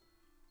Millet.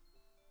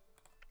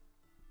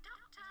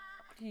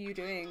 What are you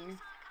doing?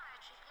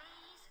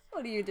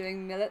 What are you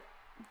doing, Millet?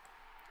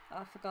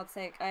 Oh, for God's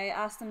sake. I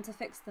asked him to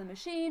fix the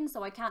machine,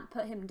 so I can't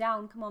put him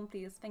down. Come on,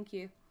 please. Thank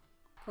you.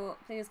 Cool.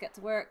 Please get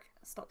to work.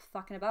 Stop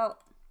fucking about.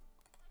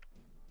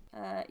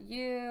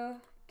 You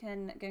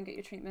can go and get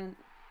your treatment.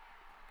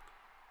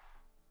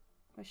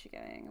 Where's she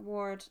going?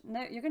 Ward.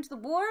 No, you're going to the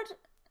ward?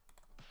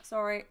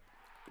 Sorry.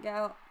 Get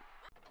out.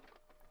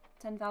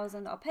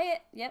 10,000. I'll pay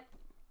it. Yep.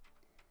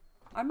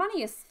 Our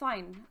money is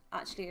fine,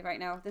 actually, right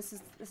now. This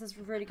is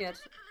really good.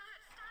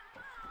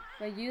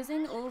 We're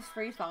using all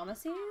 3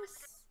 pharmacies?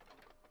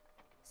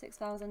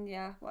 6,000,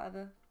 yeah,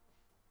 whatever.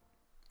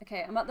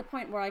 Okay, I'm at the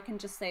point where I can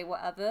just say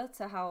whatever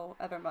to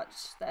however much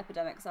the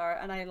epidemics are,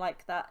 and I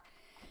like that.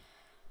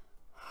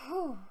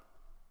 Whew.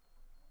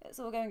 It's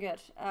all going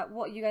good.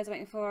 What are you guys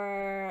waiting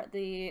for?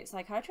 The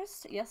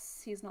psychiatrist?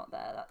 Yes, he's not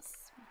there.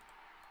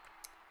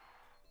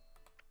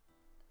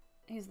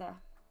 He's there.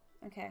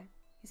 Okay.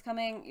 He's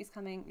coming. It's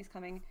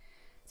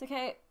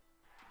okay.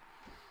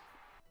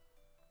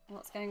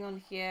 What's going on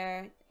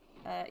here?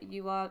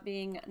 You are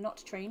being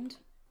not trained.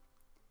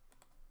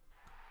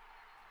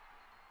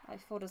 I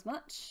thought as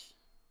much.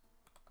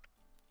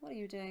 What are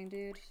you doing,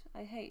 dude?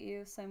 I hate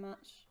you so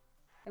much.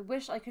 I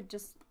wish I could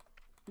just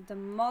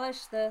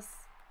demolish this.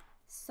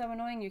 So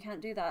annoying you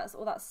can't do that. It's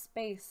all that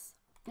space.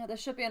 You know, there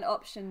should be an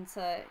option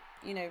to,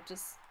 you know,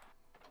 just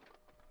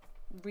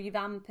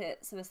revamp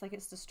it so it's like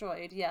it's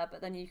destroyed. Yeah,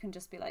 but then you can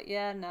just be like,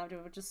 yeah, now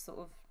we'll just sort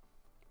of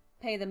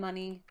pay the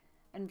money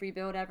and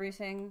rebuild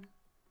everything.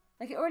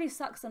 Like, it already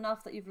sucks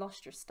enough that you've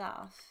lost your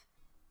staff.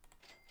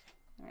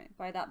 Alright,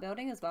 buy that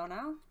building as well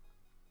now.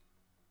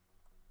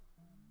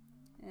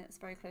 Yeah, it's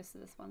very close to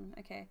this one.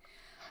 Okay.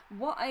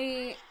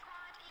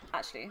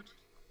 Actually,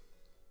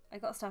 I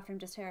got a staff room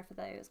just here for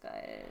those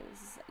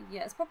guys.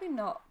 Yeah, it's probably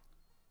not.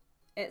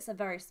 It's a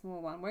very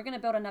small one. We're going to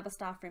build another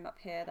staff room up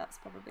here. That's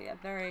probably a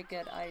very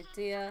good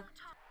idea.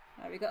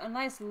 Right, we got a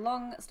nice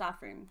long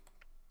staff room.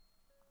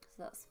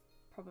 So that's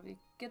probably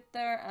good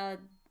there.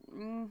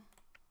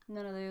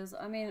 None of those.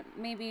 I mean,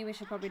 maybe we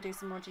should probably do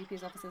some more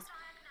GP's offices.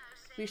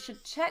 We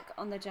should check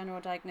on the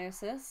general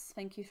diagnosis.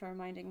 Thank you for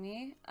reminding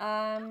me.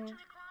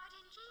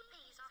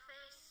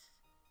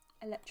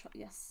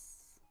 Yes.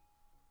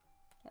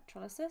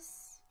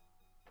 Electrolysis.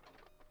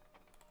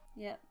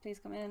 Yeah, please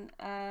come in.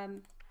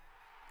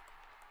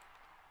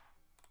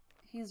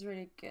 He's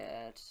really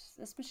good.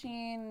 This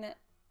machine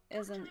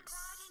isn't...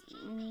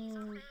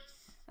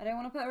 I don't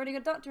want to put a really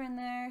good doctor in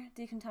there.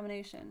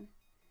 Decontamination.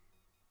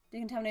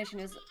 Decontamination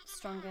is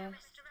stronger.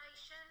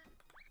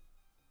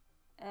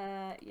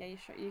 Restoration. Yeah,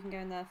 you can go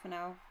in there for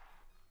now.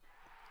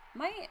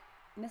 Am I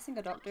missing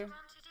a doctor? Wanted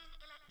in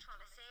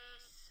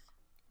electrolysis.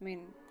 I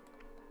mean,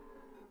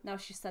 now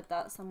she said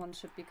that, someone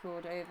should be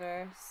called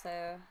over,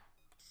 so...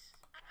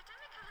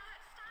 Epidemic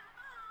alert, stand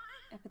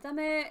by.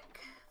 Epidemic,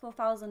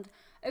 4,000.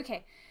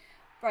 Okay,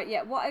 right,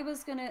 yeah, what I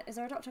was gonna... Is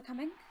there a doctor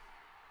coming?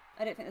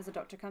 I don't think there's a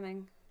doctor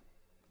coming.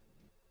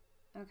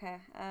 Okay,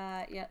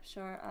 yeah,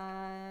 sure.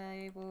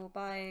 I will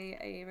buy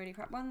a really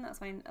crap one. That's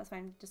fine,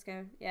 just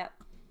go, yeah.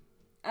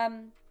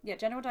 Yeah,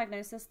 general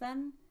diagnosis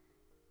then.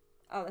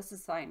 Oh, this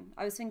is fine.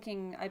 I was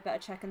thinking I'd better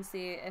check and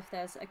see if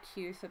there's a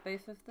queue for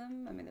both of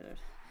them. I mean,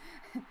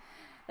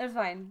 they're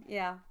fine,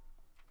 yeah.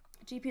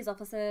 GP's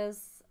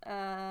offices, they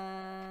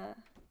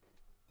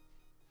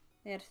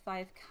had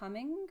 5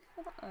 coming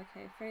for that?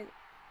 Okay, 3.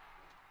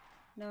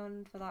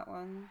 None for that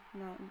one.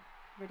 None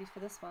ready for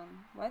this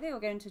one. Why are they all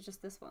going to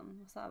just this one?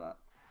 What's that about?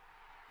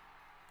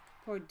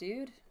 Poor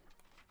dude.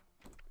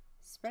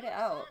 Spread it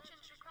out.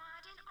 Surgeons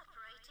required in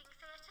operating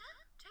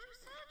theatre. 2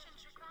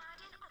 surgeons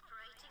required in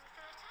operating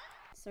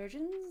theatre.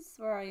 Surgeons?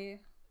 Where are you?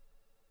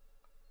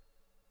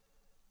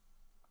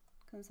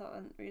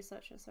 Consultant,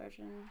 researcher,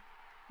 surgeon.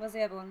 Where's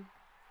the other one?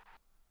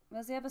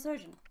 Where's the other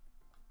surgeon?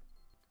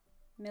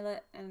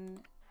 Millet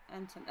and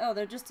Anton. Oh,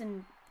 they're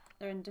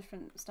in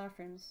different staff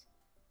rooms.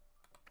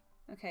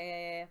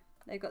 Okay, yeah.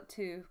 They got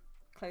 2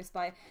 close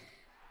by.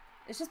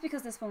 It's just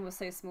because this one was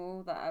so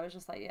small that I was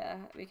just like, yeah,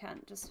 we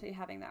can't just be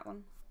having that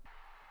one.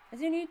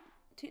 Is he only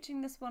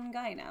teaching this one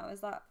guy now?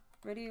 Is that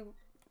really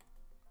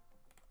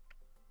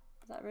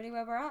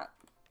where we're at?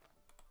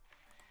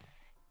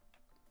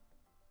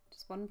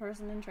 Just one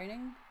person in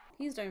training?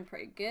 He's doing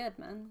pretty good,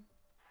 man.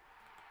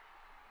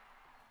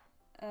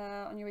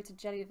 On your way to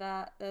Jelly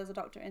Vat, there's a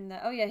doctor in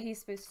there. Oh yeah, he's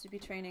supposed to be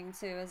training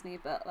too, isn't he?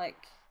 But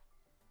like,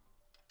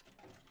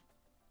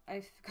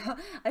 I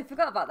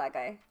forgot about that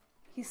guy.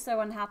 He's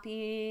so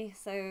unhappy,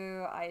 so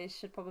I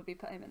should probably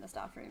put him in the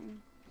staff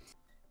room.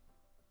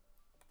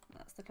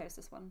 That's the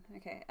closest one.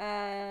 Okay.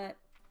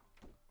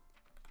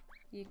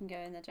 You can go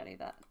in the Jelly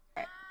Vat.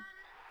 Right.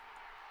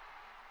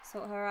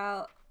 Sort her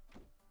out.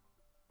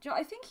 Do you know,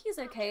 I think he's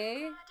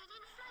okay.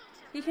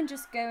 He can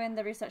just go in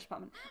the research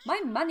department.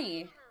 My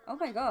money! Oh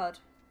my god.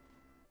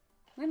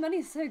 My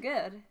money's so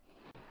good.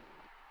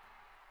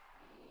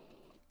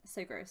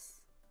 So gross.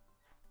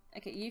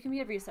 Okay, you can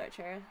be a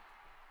researcher.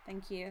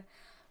 Thank you.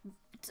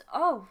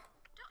 Oh!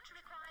 Doctor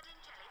required in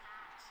jelly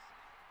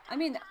vat. I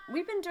mean,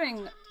 we've been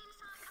doing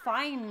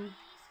fine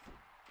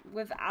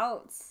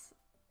without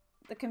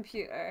the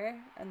computer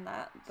and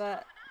that,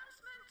 but Announcement.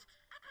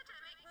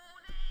 Epidemic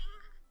warning.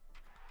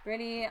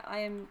 really, I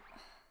am...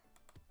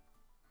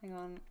 Hang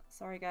on.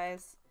 Sorry,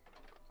 guys.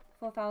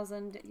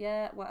 4,000.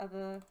 Yeah,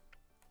 whatever.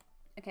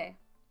 Okay.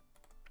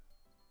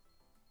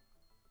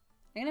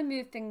 I'm gonna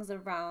move things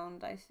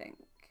around, I think.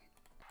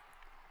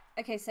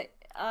 Okay, so,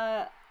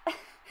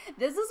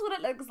 this is what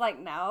it looks like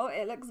now.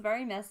 It looks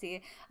very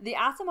messy. The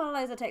atom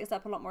analyzer takes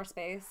up a lot more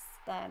space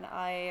than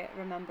I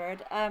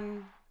remembered.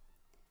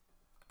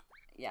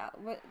 Yeah,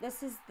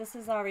 this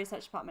is our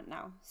research department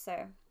now,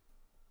 so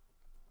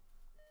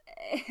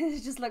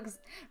it just looks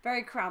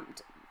very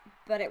cramped,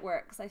 but it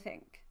works, I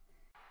think.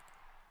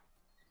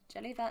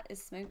 Jelly Vat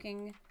is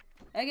smoking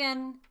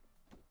again.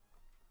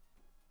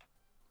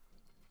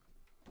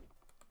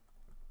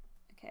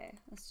 Okay,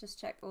 let's just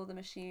check all the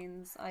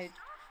machines. Staff members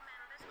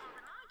are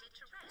reminded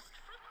to rest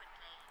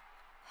frequently.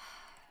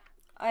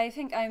 I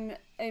think I'm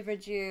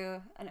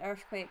overdue an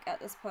earthquake at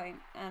this point,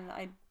 and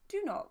I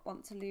do not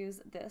want to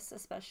lose this,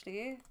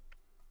 especially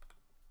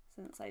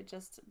since I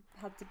just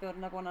had to build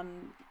another one,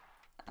 and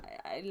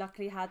I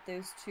luckily had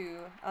those 2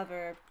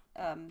 other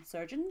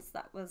surgeons.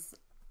 That was...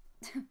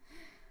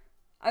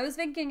 I was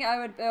thinking I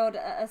would build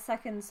a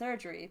second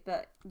surgery,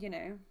 but, you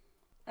know.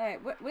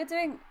 Alright, we're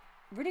doing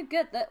really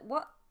good.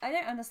 I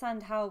don't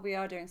understand how we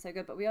are doing so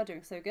good, but we are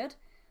doing so good.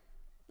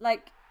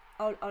 Like,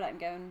 I'll let him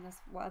go, and there's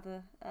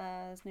whatever.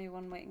 There's no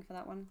one waiting for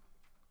that one.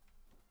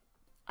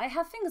 I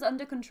have things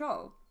under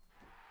control.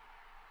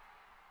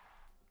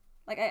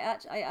 Like,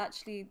 I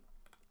actually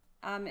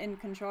am in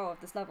control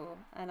of this level,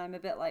 and I'm a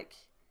bit like,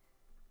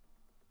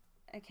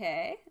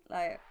 okay,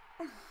 like,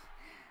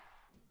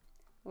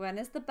 when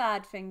is the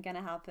bad thing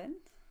gonna happen?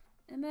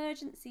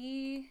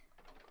 Emergency.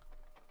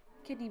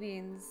 Kidney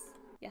beans.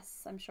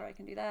 Yes, I'm sure I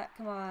can do that.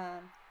 Come on.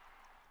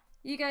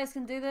 You guys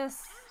can do this.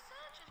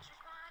 Surgeons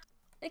required.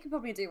 They can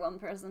probably do one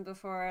person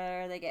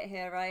before they get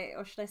here, right?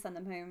 Or should I send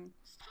them home?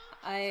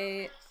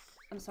 I'm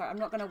sorry, I'm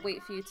not going to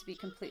wait for you to be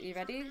completely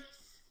ready.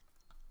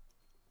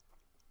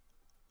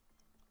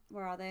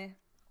 Where are they?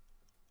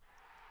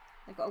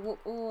 They've got to walk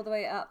all the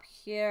way up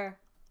here.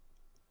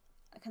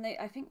 Can they?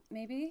 I think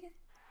maybe?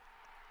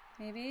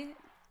 Maybe?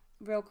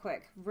 Real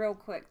quick,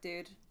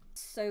 dude.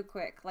 So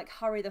quick. Like,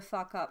 hurry the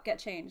fuck up. Get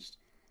changed.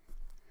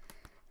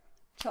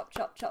 Chop,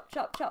 chop, chop,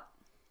 chop, chop.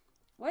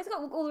 Why has it got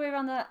to walk all the way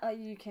around there? Are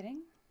you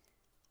kidding?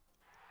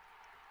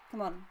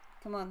 Come on,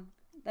 come on.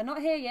 They're not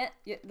here yet.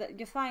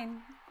 You're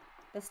fine.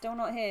 They're still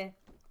not here.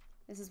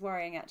 This is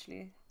worrying,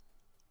 actually.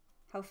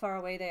 how far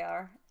away they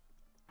are.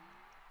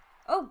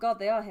 Oh god,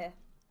 they are here.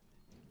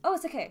 Oh,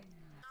 it's okay.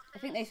 I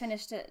think they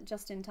finished it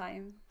just in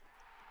time.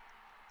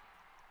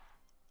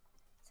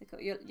 So cool.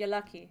 You're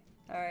lucky.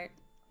 Alright.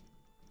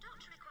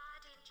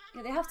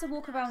 Yeah, they have to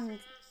walk around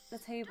the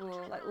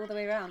table, like all the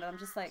way around, and I'm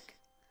just like...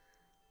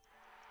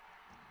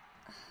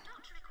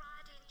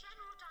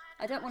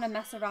 I don't want to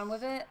mess around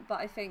with it,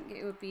 but I think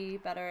it would be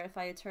better if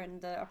I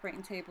turned the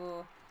operating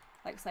table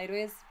like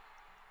sideways.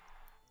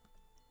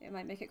 It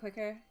might make it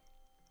quicker.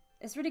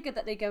 It's really good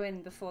that they go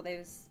in before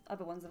those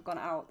other ones have gone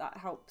out. That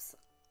helps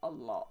a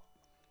lot.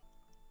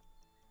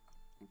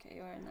 Okay,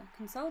 you're in the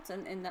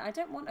consultant in the... I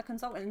don't want a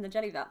consultant in the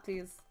jelly vat,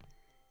 please.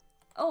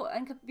 Oh,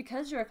 and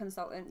because you're a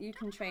consultant, you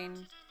can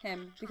train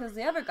him, because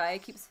the other guy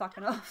keeps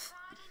fucking off.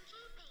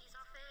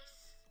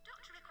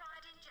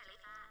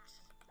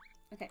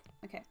 Okay,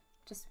 okay,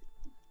 just...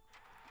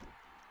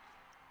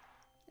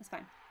 It's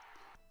fine.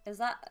 Is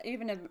that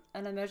even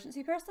an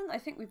emergency person? I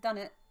think we've done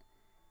it.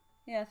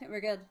 Yeah, I think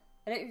we're good.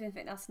 I don't even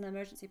think that's an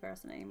emergency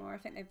person anymore. I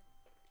think they've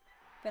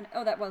been...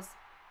 Oh, that was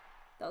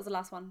the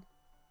last one.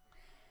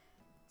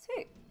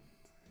 Sweet.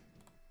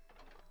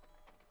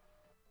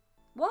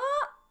 What?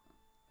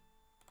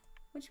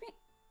 What do you mean?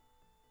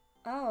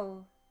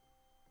 Oh.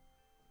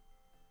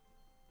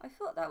 I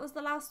thought that was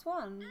the last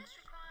one.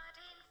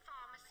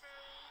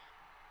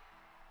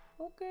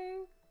 Okay.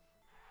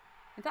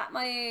 In fact,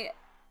 my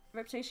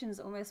reputation's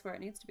almost where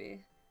it needs to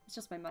be. It's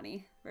just my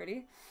money,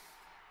 really.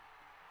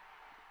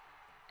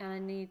 And I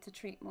need to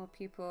treat more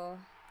people.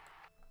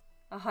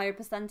 A higher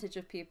percentage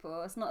of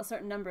people. It's not a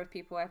certain number of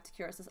people I have to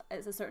cure,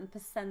 it's a certain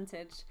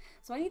percentage.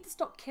 So I need to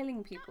stop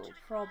killing people,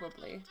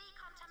 probably.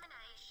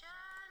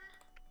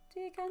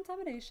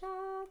 Decontamination.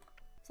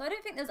 So I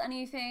don't think there's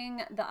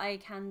anything that I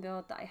can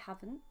build that I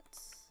haven't.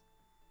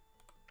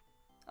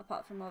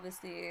 Apart from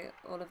obviously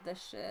all of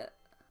this shit.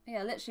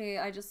 Yeah, literally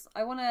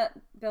I want to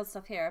build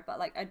stuff here, but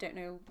like I don't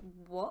know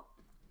what.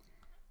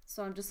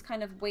 So I'm just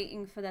kind of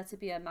waiting for there to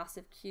be a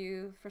massive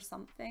queue for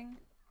something.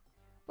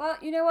 Well,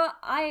 you know what?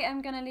 I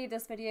am going to leave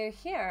this video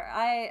here.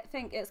 I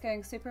think it's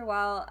going super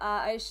well.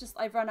 It's just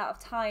I've run out of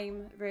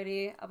time,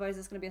 really. Otherwise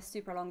it's going to be a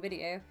super long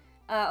video.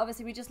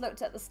 Obviously we just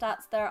looked at the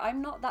stats there.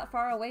 I'm not that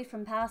far away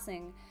from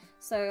passing.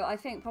 So I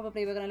think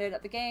probably we're going to load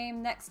up the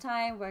game next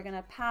time. We're going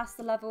to pass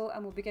the level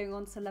and we'll be going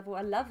on to level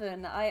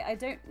 11. I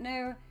don't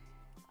know.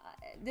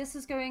 This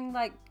is going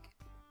like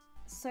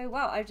so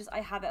well. I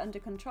have it under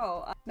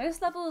control.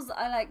 Most levels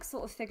I like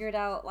sort of figured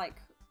out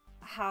like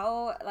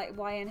how, like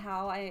why and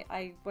how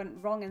I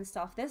went wrong and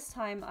stuff. This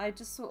time I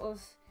just sort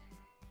of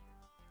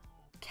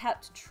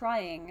kept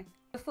trying.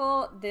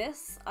 Before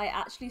this, I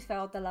actually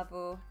failed the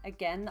level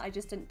again. I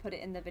just didn't put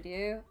it in the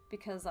video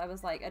because I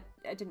was like,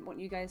 I didn't want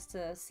you guys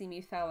to see me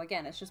fail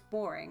again. It's just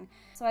boring.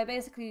 So I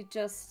basically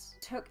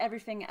just took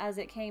everything as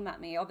it came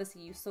at me.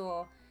 Obviously you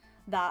saw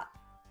that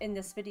in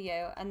this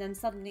video, and then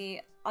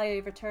suddenly I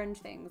overturned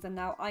things and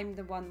now I'm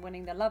the one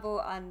winning the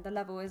level and the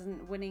level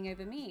isn't winning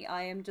over me.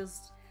 I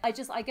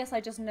guess I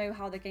just know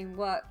how the game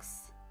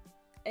works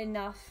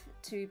enough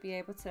to be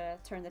able to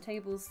turn the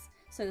tables,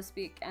 so to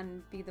speak,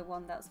 and be the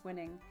one that's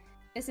winning.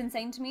 It's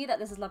insane to me that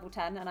this is level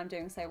 10 and I'm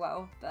doing so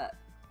well, but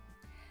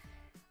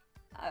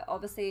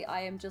obviously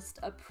I am just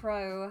a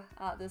pro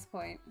at this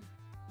point.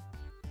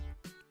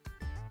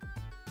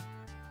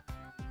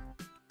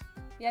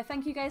 Yeah,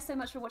 thank you guys so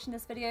much for watching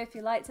this video. If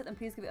you liked it, then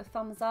please give it a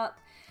thumbs up.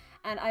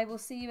 And I will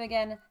see you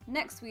again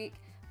next week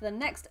for the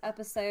next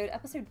episode.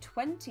 Episode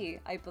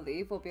 20, I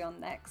believe, will be on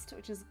next,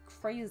 which is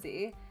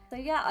crazy. So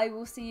yeah, I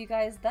will see you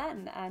guys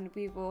then, and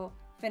we will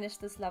finish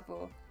this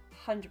level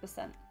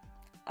 100%.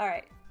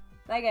 Alright,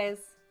 bye guys.